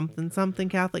 something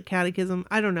Catholic catechism.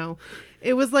 I don't know.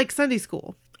 It was like Sunday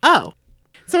school. Oh.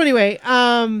 So anyway,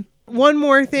 one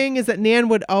more thing is that Nan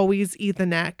would always eat the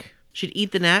neck. She'd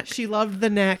eat the neck. She loved the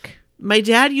neck. My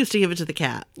dad used to give it to the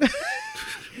cat.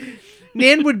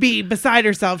 Nan would be beside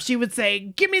herself. She would say,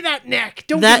 "Give me that neck.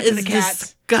 Don't That give it to is the cat."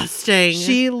 disgusting.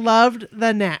 She loved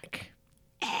the neck.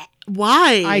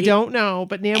 Why? I don't know,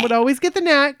 but Nan would always get the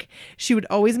neck. She would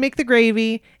always make the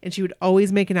gravy, and she would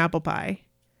always make an apple pie.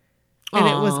 And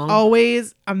it was Aw.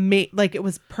 always like it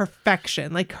was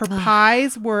perfection. Like her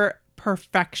pies were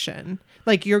perfection.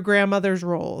 Like your grandmother's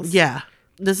rolls. Yeah.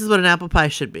 This is what an apple pie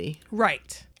should be.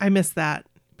 Right. I miss that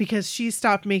because she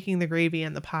stopped making the gravy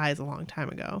and the pies a long time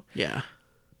ago. Yeah.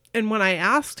 And when I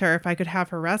asked her if I could have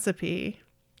her recipe,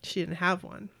 she didn't have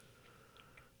one.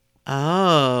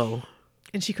 Oh.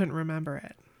 And she couldn't remember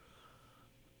it.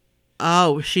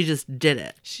 Oh, she just did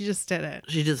it. She just did it.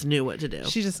 She just knew what to do.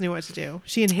 She just knew what to do.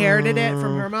 She inherited it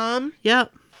from her mom.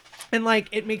 Yep. And like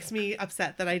it makes me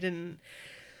upset that I didn't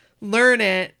learn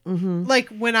it. Mm-hmm. Like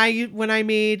when I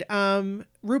made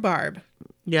rhubarb.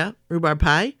 Yeah. Rhubarb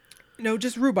pie. No,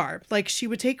 just rhubarb. Like she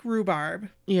would take rhubarb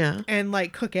Yeah. and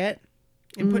like cook it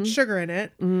and put sugar in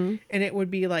it, and it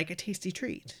would be like a tasty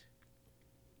treat.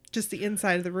 Just the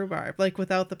inside of the rhubarb, like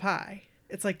without the pie.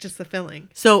 It's like just the filling.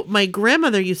 So my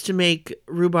grandmother used to make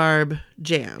rhubarb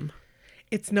jam.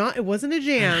 It wasn't a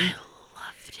jam. I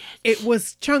loved it. It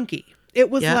was chunky. It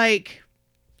was Yeah. like,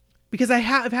 because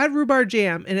I've had rhubarb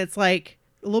jam and it's like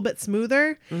a little bit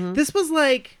smoother. This was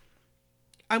like,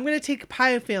 I'm going to take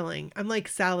pie filling. I'm like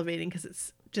salivating because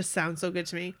it's just sounds so good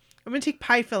to me. I'm going to take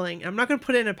pie filling. I'm not going to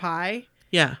put it in a pie.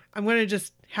 Yeah. I'm going to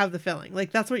just have the filling.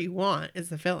 Like that's what you want is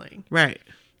the filling. Right.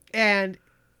 And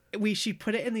she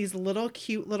put it in these little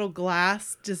cute little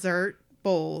glass dessert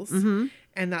bowls. And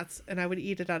I would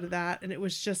eat it out of that. And it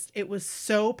was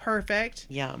so perfect.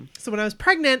 Yum. So when I was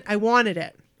pregnant, I wanted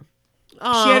it.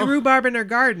 Oh. She had rhubarb in her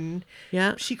garden.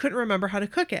 Yeah. She couldn't remember how to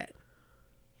cook it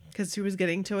because she was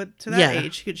getting to that Yeah.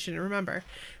 age. She didn't remember.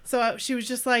 So she was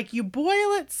just like, you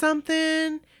boil it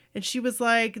something. And she was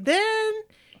like, then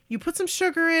you put some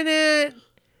sugar in it.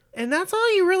 And that's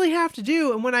all you really have to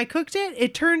do. And when I cooked it,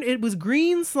 it was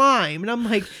green slime. And I'm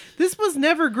like, this was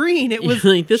never green. It was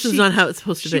like, this is not how it's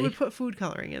supposed to she be. would put food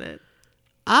coloring in it.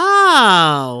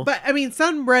 Oh. But I mean,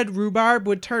 some red rhubarb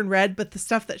would turn red, but the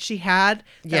stuff that she had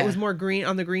that Yeah. was more green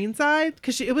on the green side,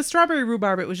 because it was strawberry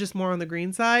rhubarb, it was just more on the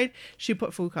green side. She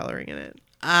put food coloring in it.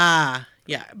 Ah,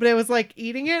 yeah. But it was like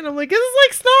eating it, and I'm like, this is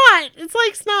like snot. It's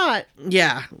like snot.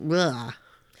 Yeah. Ugh.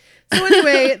 So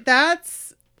anyway,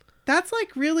 that's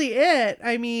like really it.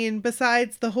 I mean,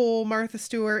 besides the whole Martha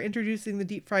Stewart introducing the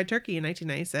deep fried turkey in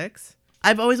 1996.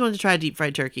 I've always wanted to try deep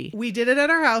fried turkey. We did it at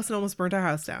our house and almost burnt our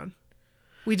house down.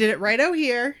 We did it right out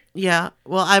here Yeah.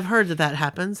 Well, I've heard that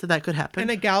happens, so that could happen. in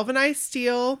a galvanized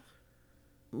steel.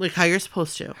 Like how you're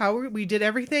supposed to. We did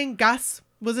everything. Gus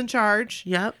was in charge.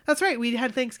 Yep. That's right. We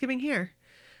had Thanksgiving here.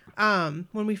 When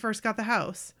we first got the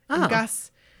house. And Oh.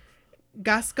 Gus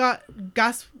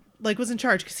like was in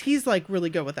charge because he's like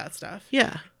really good with that stuff.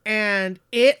 Yeah. And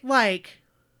it was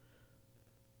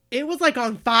like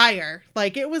on fire.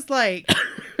 Like it was like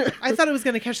I thought it was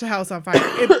gonna catch the house on fire.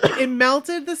 It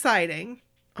melted the siding.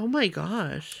 Oh my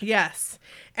gosh. Yes.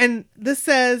 And this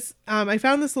says, I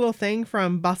found this little thing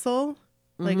from Bustle,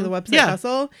 like the website Yeah.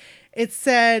 Bustle. It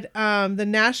said the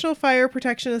National Fire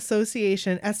Protection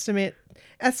Association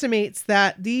estimates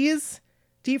that these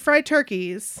deep fried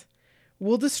turkeys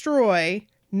will destroy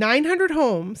 900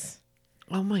 homes,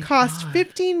 Oh my cost god.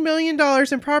 $15 million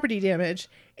in property damage,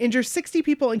 injure 60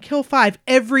 people, and kill 5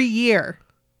 every year.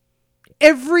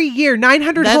 Every year,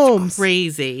 900 That's homes.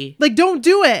 crazy. Like, don't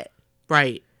do it.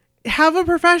 Right. Have a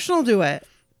professional do it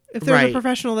if there's a Right.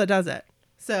 professional that does it.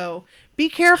 So be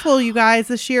careful, you guys,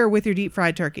 this year with your deep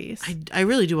fried turkeys. I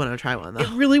really do want to try one It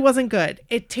though. really wasn't good.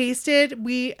 It tasted,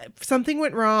 something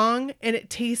went wrong, and it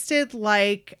tasted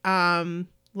like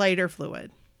lighter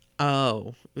fluid.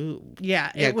 Oh. Ooh.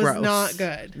 Yeah, Yeah, it was gross. not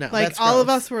good. No, like that's all of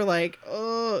gross. us were like,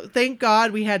 oh, thank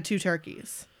God we had 2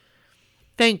 turkeys.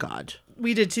 Thank God.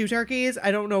 We did 2 turkeys.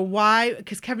 I don't know why,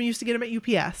 because Kevin used to get them at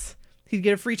UPS. He'd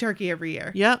get a free turkey every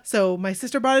year. Yep. So my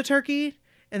sister bought a turkey,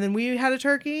 and then we had a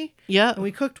turkey, Yep. and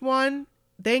we cooked one.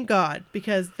 Thank God,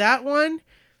 because that one,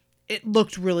 it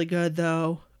looked really good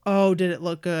though. Oh, did it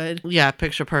look good? Yeah,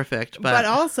 picture perfect. But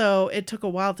also, it took a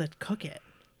while to cook it.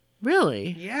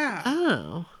 Really? Yeah.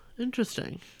 Oh,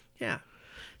 interesting. Yeah.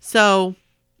 So,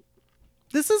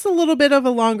 This is a little bit of a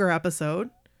longer episode,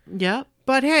 yep.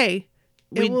 but hey,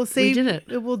 We did it.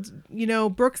 It will,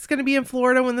 Brooke's going to be in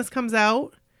Florida when this comes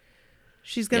out.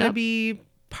 She's going to Yep. be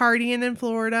partying in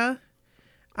Florida.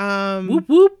 Whoop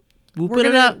whoop. Whooping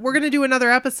it up. We're gonna do another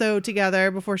episode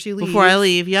together before she leaves. Before I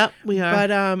leave. Yep, we are.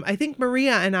 But I think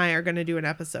Maria and I are gonna do an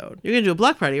episode. You're going to do a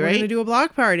block party, We're right? gonna do a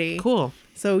block party. Cool.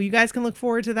 So you guys can look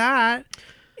forward to that.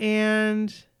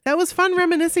 And that was fun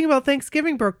reminiscing about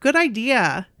Thanksgiving, Brooke. Good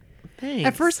idea. Thanks.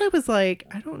 At first I was like,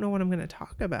 I don't know what I'm gonna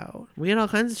talk about. we had all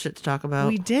kinds of shit to talk about.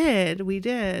 We did.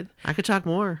 I could talk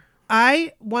more.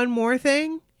 One more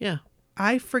thing. Yeah.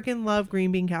 I freaking love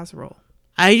green bean casserole.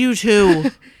 I do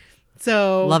too.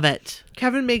 So Love it.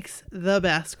 Kevin makes the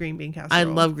best green bean casserole. I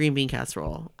love green bean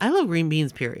casserole. I love green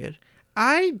beans, period.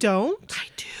 I don't. I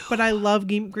do. But I love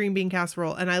green bean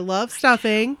casserole, and I love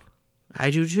stuffing, I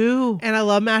do too. and I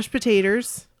love mashed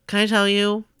potatoes. Can I tell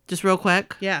you, just real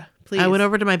quick? Yeah, please. I went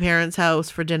over to my parents' house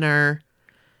for dinner.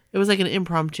 It was like an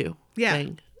impromptu Yeah.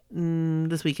 thing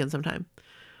this weekend sometime.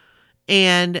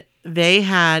 And they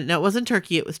had, now it wasn't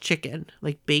turkey, it was chicken,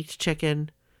 like baked chicken,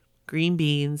 green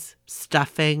beans,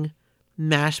 stuffing,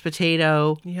 mashed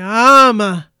potato,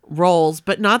 Yum. rolls,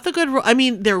 but not the good I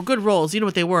mean, they were good rolls. You know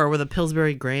what they were the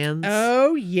Pillsbury Grands.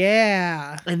 Oh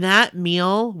yeah. And that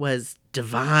meal was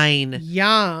divine.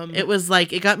 Yum. It was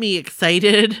like, it got me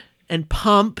excited and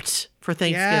pumped for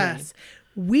Thanksgiving. Yes.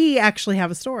 We actually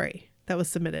have a story that was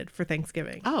submitted for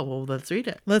Thanksgiving. Oh, well, let's read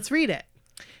it. Let's read it.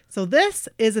 So this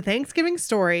is a Thanksgiving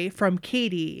story from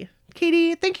Katie.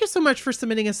 Katie, thank you so much for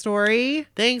submitting a story.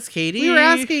 Thanks, Katie. We were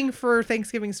asking for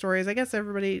Thanksgiving stories. I guess they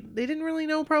didn't really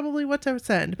know probably what to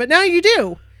send, but now you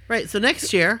do. Right, so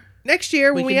next year. Next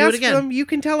year, when We we can do it ask again. them, you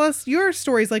can tell us your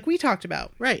stories like we talked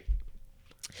about. Right.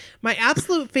 My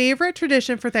absolute favorite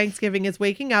tradition for Thanksgiving is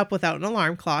waking up without an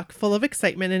alarm clock, full of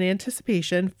excitement and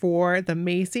anticipation for the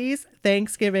Macy's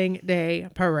Thanksgiving Day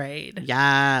Parade.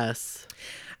 Yes.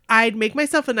 I'd make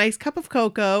myself a nice cup of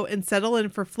cocoa and settle in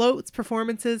for floats,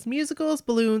 performances, musicals,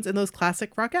 balloons, and those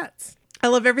classic rockettes. I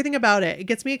love everything about it. It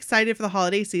gets me excited for the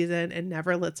holiday season and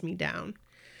never lets me down.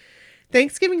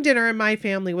 Thanksgiving dinner in my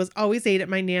family was always ate at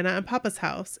my Nana and Papa's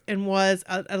house and was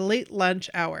a late lunch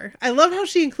hour. I love how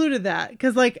she included that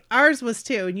because like ours was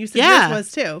too, and you said Yeah. yours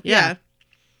was too. Yeah.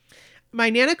 My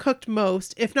Nana cooked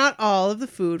most, if not all, of the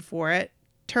food for it.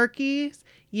 Turkeys,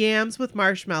 yams with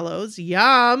marshmallows.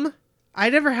 Yum. I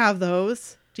never have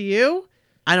those. Do you?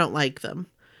 I don't like them.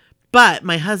 But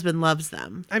my husband loves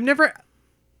them. I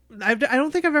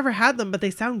don't think I've ever had them, but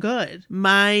they sound good.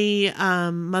 My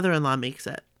mother-in-law makes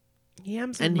it.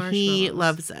 Yams with And marshmallows. he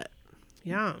loves it.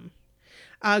 Yum.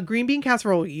 Green bean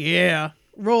casserole. Yeah.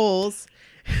 Rolls.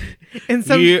 and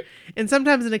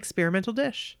sometimes an experimental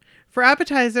dish. For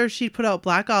appetizers, she'd put out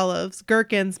black olives,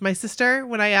 gherkins. My sister,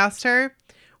 when I asked her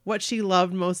what she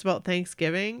loved most about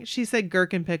Thanksgiving, she said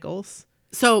gherkin pickles.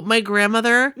 So my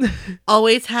grandmother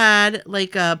always had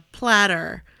like a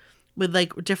platter with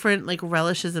like different like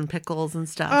relishes and pickles and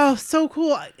stuff. Oh, so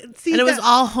cool. See, and it was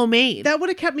all homemade. That would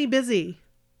have kept me busy.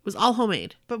 It was all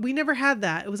homemade. But we never had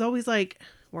that. It was always like,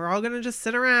 we're all going to just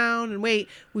sit around and wait.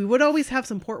 We would always have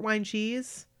some port wine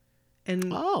cheese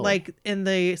and like in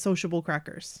the sociable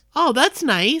crackers. Oh, that's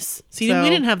nice. See, we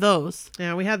didn't have those.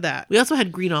 Yeah, we had that. We also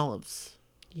had green olives.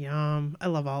 Yum. I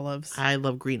love olives. I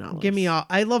love green olives. Give me all.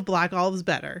 I love black olives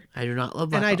better. I do not love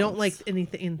black olives. And I don't like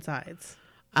anything insides.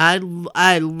 I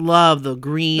love the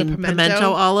green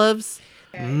pimento olives.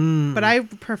 Okay. But I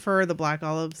prefer the black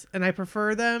olives, and I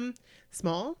prefer them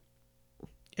small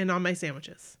and on my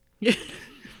sandwiches.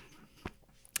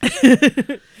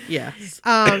 Yes.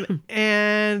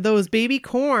 And those baby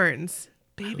corns.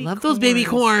 Those baby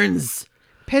corns.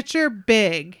 Picture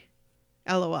big.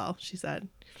 LOL, she said.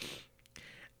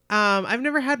 I've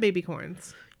never had baby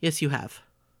corns. Yes, you have.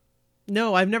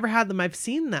 No, I've never had them. I've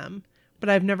seen them, but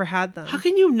I've never had them. How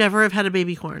can you never have had a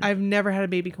baby corn? I've never had a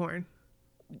baby corn.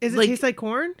 Does it taste like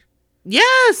corn?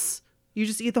 Yes. You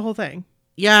just eat the whole thing?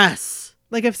 Yes.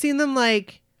 Like I've seen them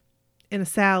like in a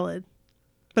salad,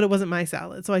 but it wasn't my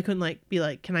salad, so I couldn't like be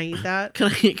like, "Can I eat that? Can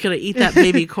I eat that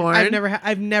baby corn?"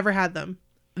 I've never had them.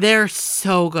 They're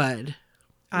so good.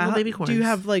 Baby corns. Do you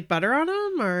have like butter on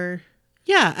them or?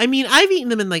 Yeah, I mean, I've eaten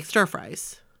them in like stir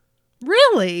fries.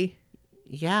 Really?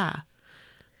 Yeah.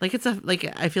 I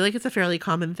feel like it's a fairly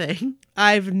common thing.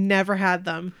 I've never had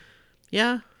them.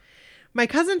 Yeah. My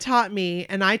cousin taught me,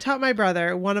 and I taught my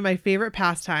brother, one of my favorite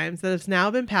pastimes that has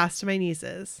now been passed to my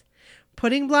nieces.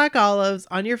 Putting black olives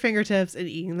on your fingertips and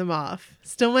eating them off.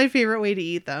 Still my favorite way to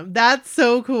eat them. That's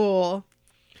so cool.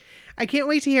 I can't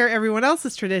wait to hear everyone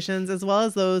else's traditions as well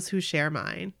as those who share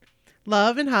mine.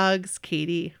 Love and hugs,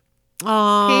 Katie.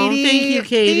 Oh, Katie, thank you,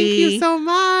 Katie. Thank you so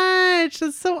much.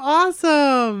 That's so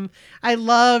awesome. I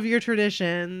love your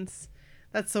traditions.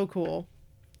 That's so cool.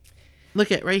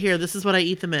 Look at right here. This is what I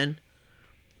eat them in.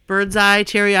 Bird's eye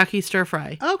teriyaki stir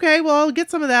fry. Okay, well, I'll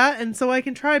get some of that, and so I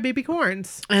can try baby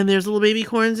corns. And there's little baby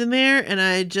corns in there, and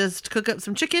I just cook up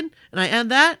some chicken, and I add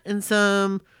that, and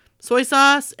some soy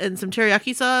sauce, and some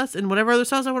teriyaki sauce, and whatever other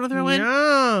sauce I want to throw in.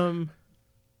 Yum.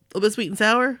 A little bit sweet and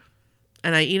sour.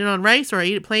 And I eat it on rice, or I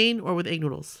eat it plain, or with egg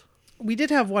noodles. We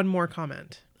did have one more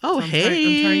comment. Oh, so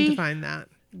hey. I'm trying to find that.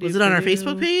 Was it on our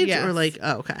Facebook page? Yes. Or like,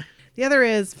 oh, okay. The other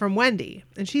is from Wendy,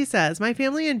 and she says, my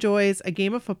family enjoys a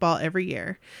game of football every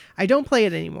year. I don't play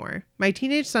it anymore. My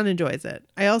teenage son enjoys it.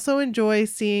 I also enjoy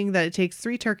seeing that it takes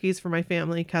 3 turkeys for my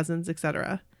family, cousins,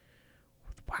 etc.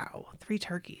 Wow, 3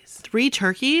 turkeys. 3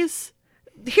 turkeys?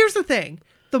 Here's the thing.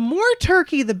 The more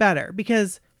turkey, the better,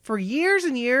 because for years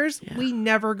and years, we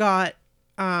never got...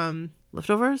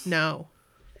 leftovers? No.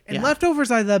 And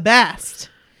leftovers are the best.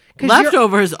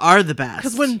 Leftovers are the best.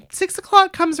 Because when 6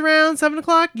 o'clock comes around, 7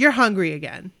 o'clock, you're hungry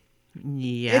again.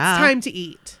 Yeah. It's time to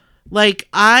eat. Like,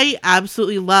 I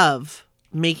absolutely love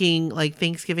making, like,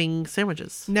 Thanksgiving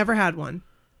sandwiches. Never had one.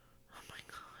 Oh, my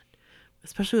God.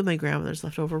 Especially with my grandmother's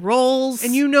leftover rolls.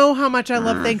 And you know how much I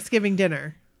love Thanksgiving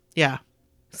dinner. Yeah.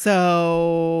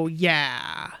 So,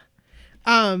 yeah.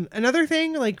 Another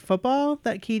thing, like football,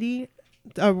 that Katie...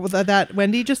 that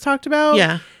Wendy just talked about.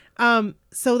 Yeah.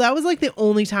 So that was like the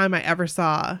only time I ever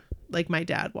saw like my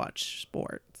dad watch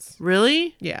sports.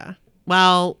 Really? Yeah.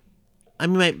 Well, I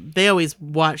mean, they always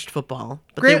watched football,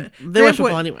 but they watched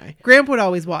football anyway. Grandpa would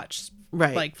always watch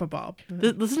right like football.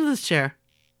 Listen to this chair.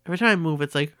 Every time I move,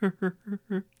 it's like.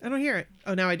 I don't hear it.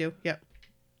 Oh, now I do. Yep.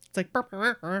 It's like.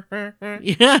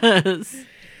 Yes.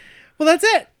 Well, that's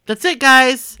it. That's it,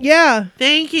 guys. Yeah.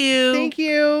 Thank you. Thank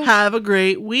you. Have a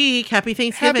great week. Happy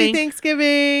Thanksgiving. Happy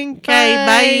Thanksgiving. Okay,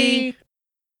 bye.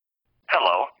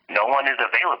 Hello. No one is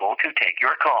available to take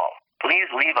your call. Please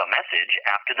leave a message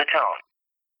after the tone.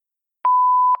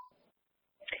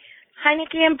 Hi,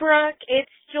 Nikki and Brooke.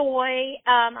 It's Joy.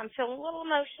 I'm feeling a little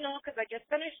emotional because I just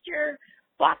finished your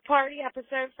block party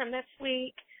episode from this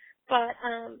week. But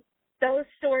those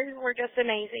stories were just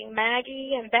amazing.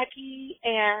 Maggie and Becky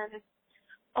and,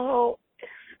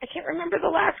 I can't remember the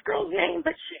last girl's name,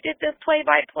 but she did the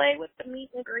play-by-play with the meet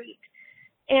and greet.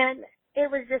 And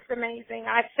it was just amazing.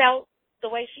 I felt the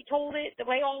way she told it, the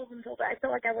way all of them told it. I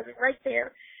felt like I was right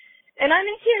there. And I'm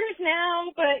in tears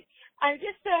now, but I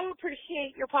just so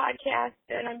appreciate your podcast.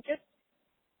 And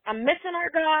I'm missing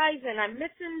our guys, and I'm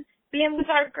missing being with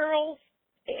our girls.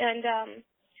 And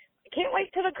I can't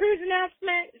wait till the cruise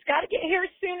announcement. It's got to get here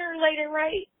sooner or later,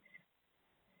 right?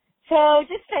 So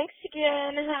just thanks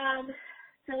again.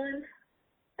 Feeling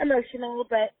emotional,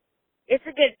 but it's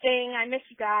a good thing. I miss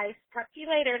you guys. Talk to you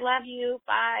later. Love you.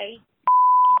 Bye.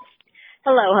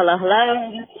 Hello.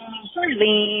 This is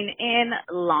Charlene in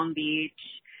Long Beach.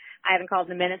 I haven't called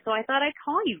in a minute, so I thought I'd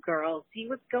call you girls, see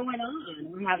what's going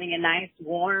on. We're having a nice,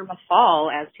 warm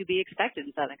fall, as to be expected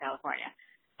in Southern California.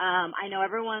 I know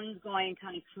everyone's going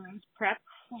kind of cruise prep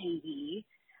crazy.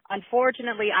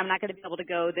 Unfortunately, I'm not going to be able to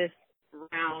go this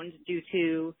round due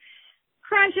to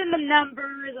crunching the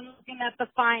numbers and looking at the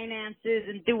finances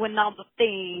and doing all the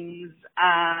things,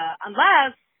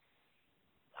 unless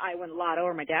I win the lotto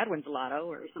or my dad wins the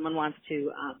lotto or someone wants to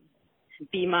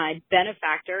be my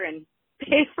benefactor and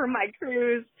pay for my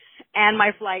cruise and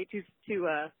my flight to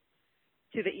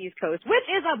the East Coast, which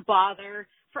is a bother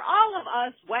for all of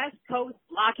us West Coast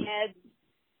blockheads,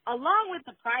 along with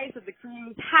the price of the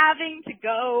cruise, having to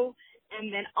go and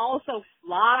then also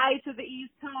fly to the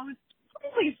East Coast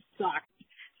really sucks.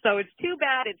 So it's too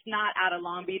bad it's not out of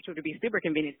Long Beach, which would be super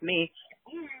convenient to me,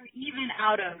 or even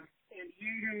out of San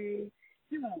Diego,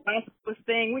 West Coast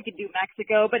thing. We could do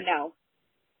Mexico, but no.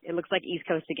 It looks like East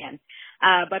Coast again.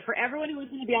 But for everyone who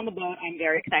is going to be on the boat, I'm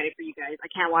very excited for you guys.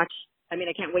 I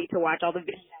can't wait to watch all the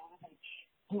videos and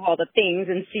do all the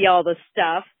things and see all the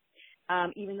stuff,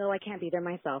 even though I can't be there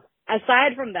myself.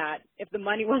 Aside from that, if the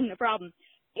money wasn't a problem,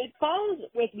 it falls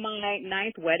with my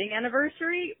 9th wedding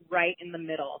anniversary right in the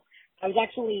middle. I was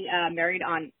actually married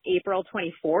on April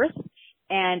 24th,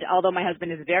 and although my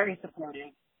husband is very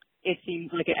supportive, it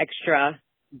seems like an extra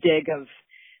dig of,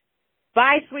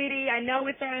 bye, sweetie. I know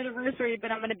it's our anniversary,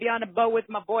 but I'm going to be on a boat with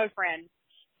my boyfriend.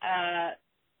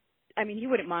 I mean, he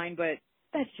wouldn't mind, but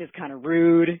that's just kind of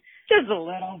rude. Just a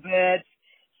little bit.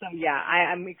 So, yeah,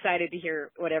 I'm excited to hear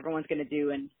what everyone's going to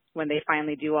do and when they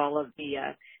finally do all of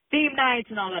the theme nights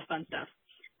and all that fun stuff.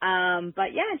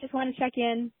 But, yeah, I just want to check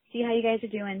in, see how you guys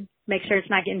are doing, make sure it's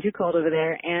not getting too cold over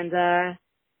there. And,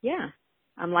 yeah,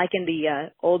 I'm liking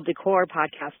the Old Decor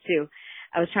podcast, too.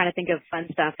 I was trying to think of fun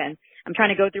stuff, and I'm trying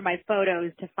to go through my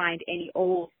photos to find any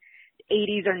old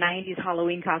 80s or 90s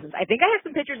Halloween costumes. I think I have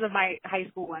some pictures of my high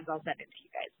school ones. I'll send it to you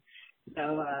guys. So,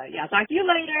 yeah, talk to you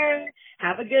later.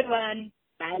 Have a good one.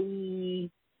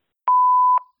 Bye.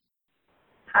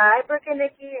 Hi, Brooke and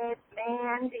Nikki. It's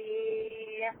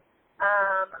Mandy.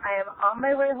 I am on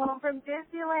my way home from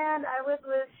Disneyland. I was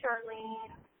with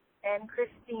Charlene and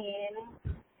Christine,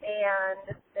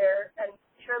 and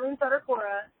Charlene's daughter,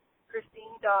 Cora,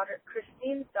 Christine's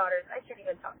daughters, I can't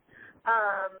even talk,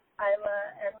 Isla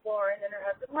and Lauren and her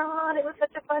husband Ron. It was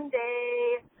such a fun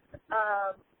day.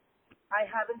 I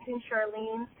haven't seen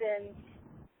Charlene since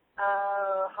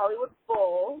Hollywood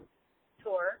Bowl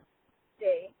tour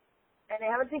day, and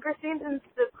I haven't seen Christine since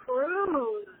the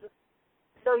cruise.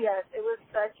 So yes, it was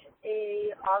such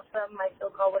a awesome, my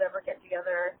so-called whatever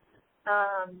get-together.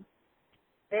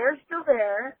 They're still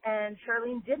there, and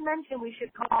Charlene did mention we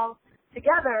should call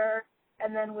together,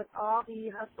 and then with all the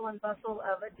hustle and bustle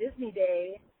of a Disney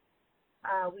day,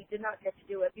 we did not get to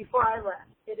do it before I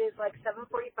left. It is like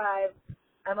 7:45.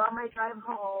 I'm on my drive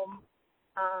home.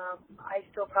 I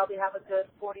still probably have a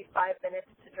good 45 minutes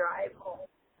to drive home.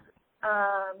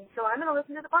 So I'm going to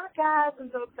listen to the podcast. I'm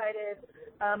so excited.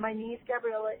 My niece,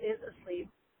 Gabriella, is asleep.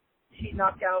 She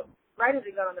knocked out right as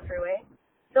we got on the freeway.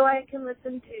 So I can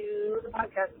listen to the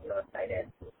podcast. I'm so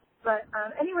excited. But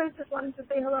anyways, just wanted to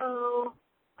say hello.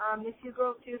 Miss you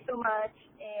girls too so much.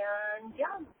 And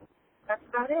yeah, that's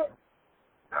about it.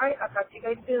 All right, I'll talk to you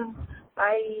guys soon.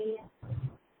 Bye.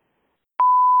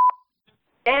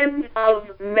 End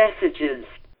of messages.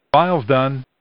 Files done.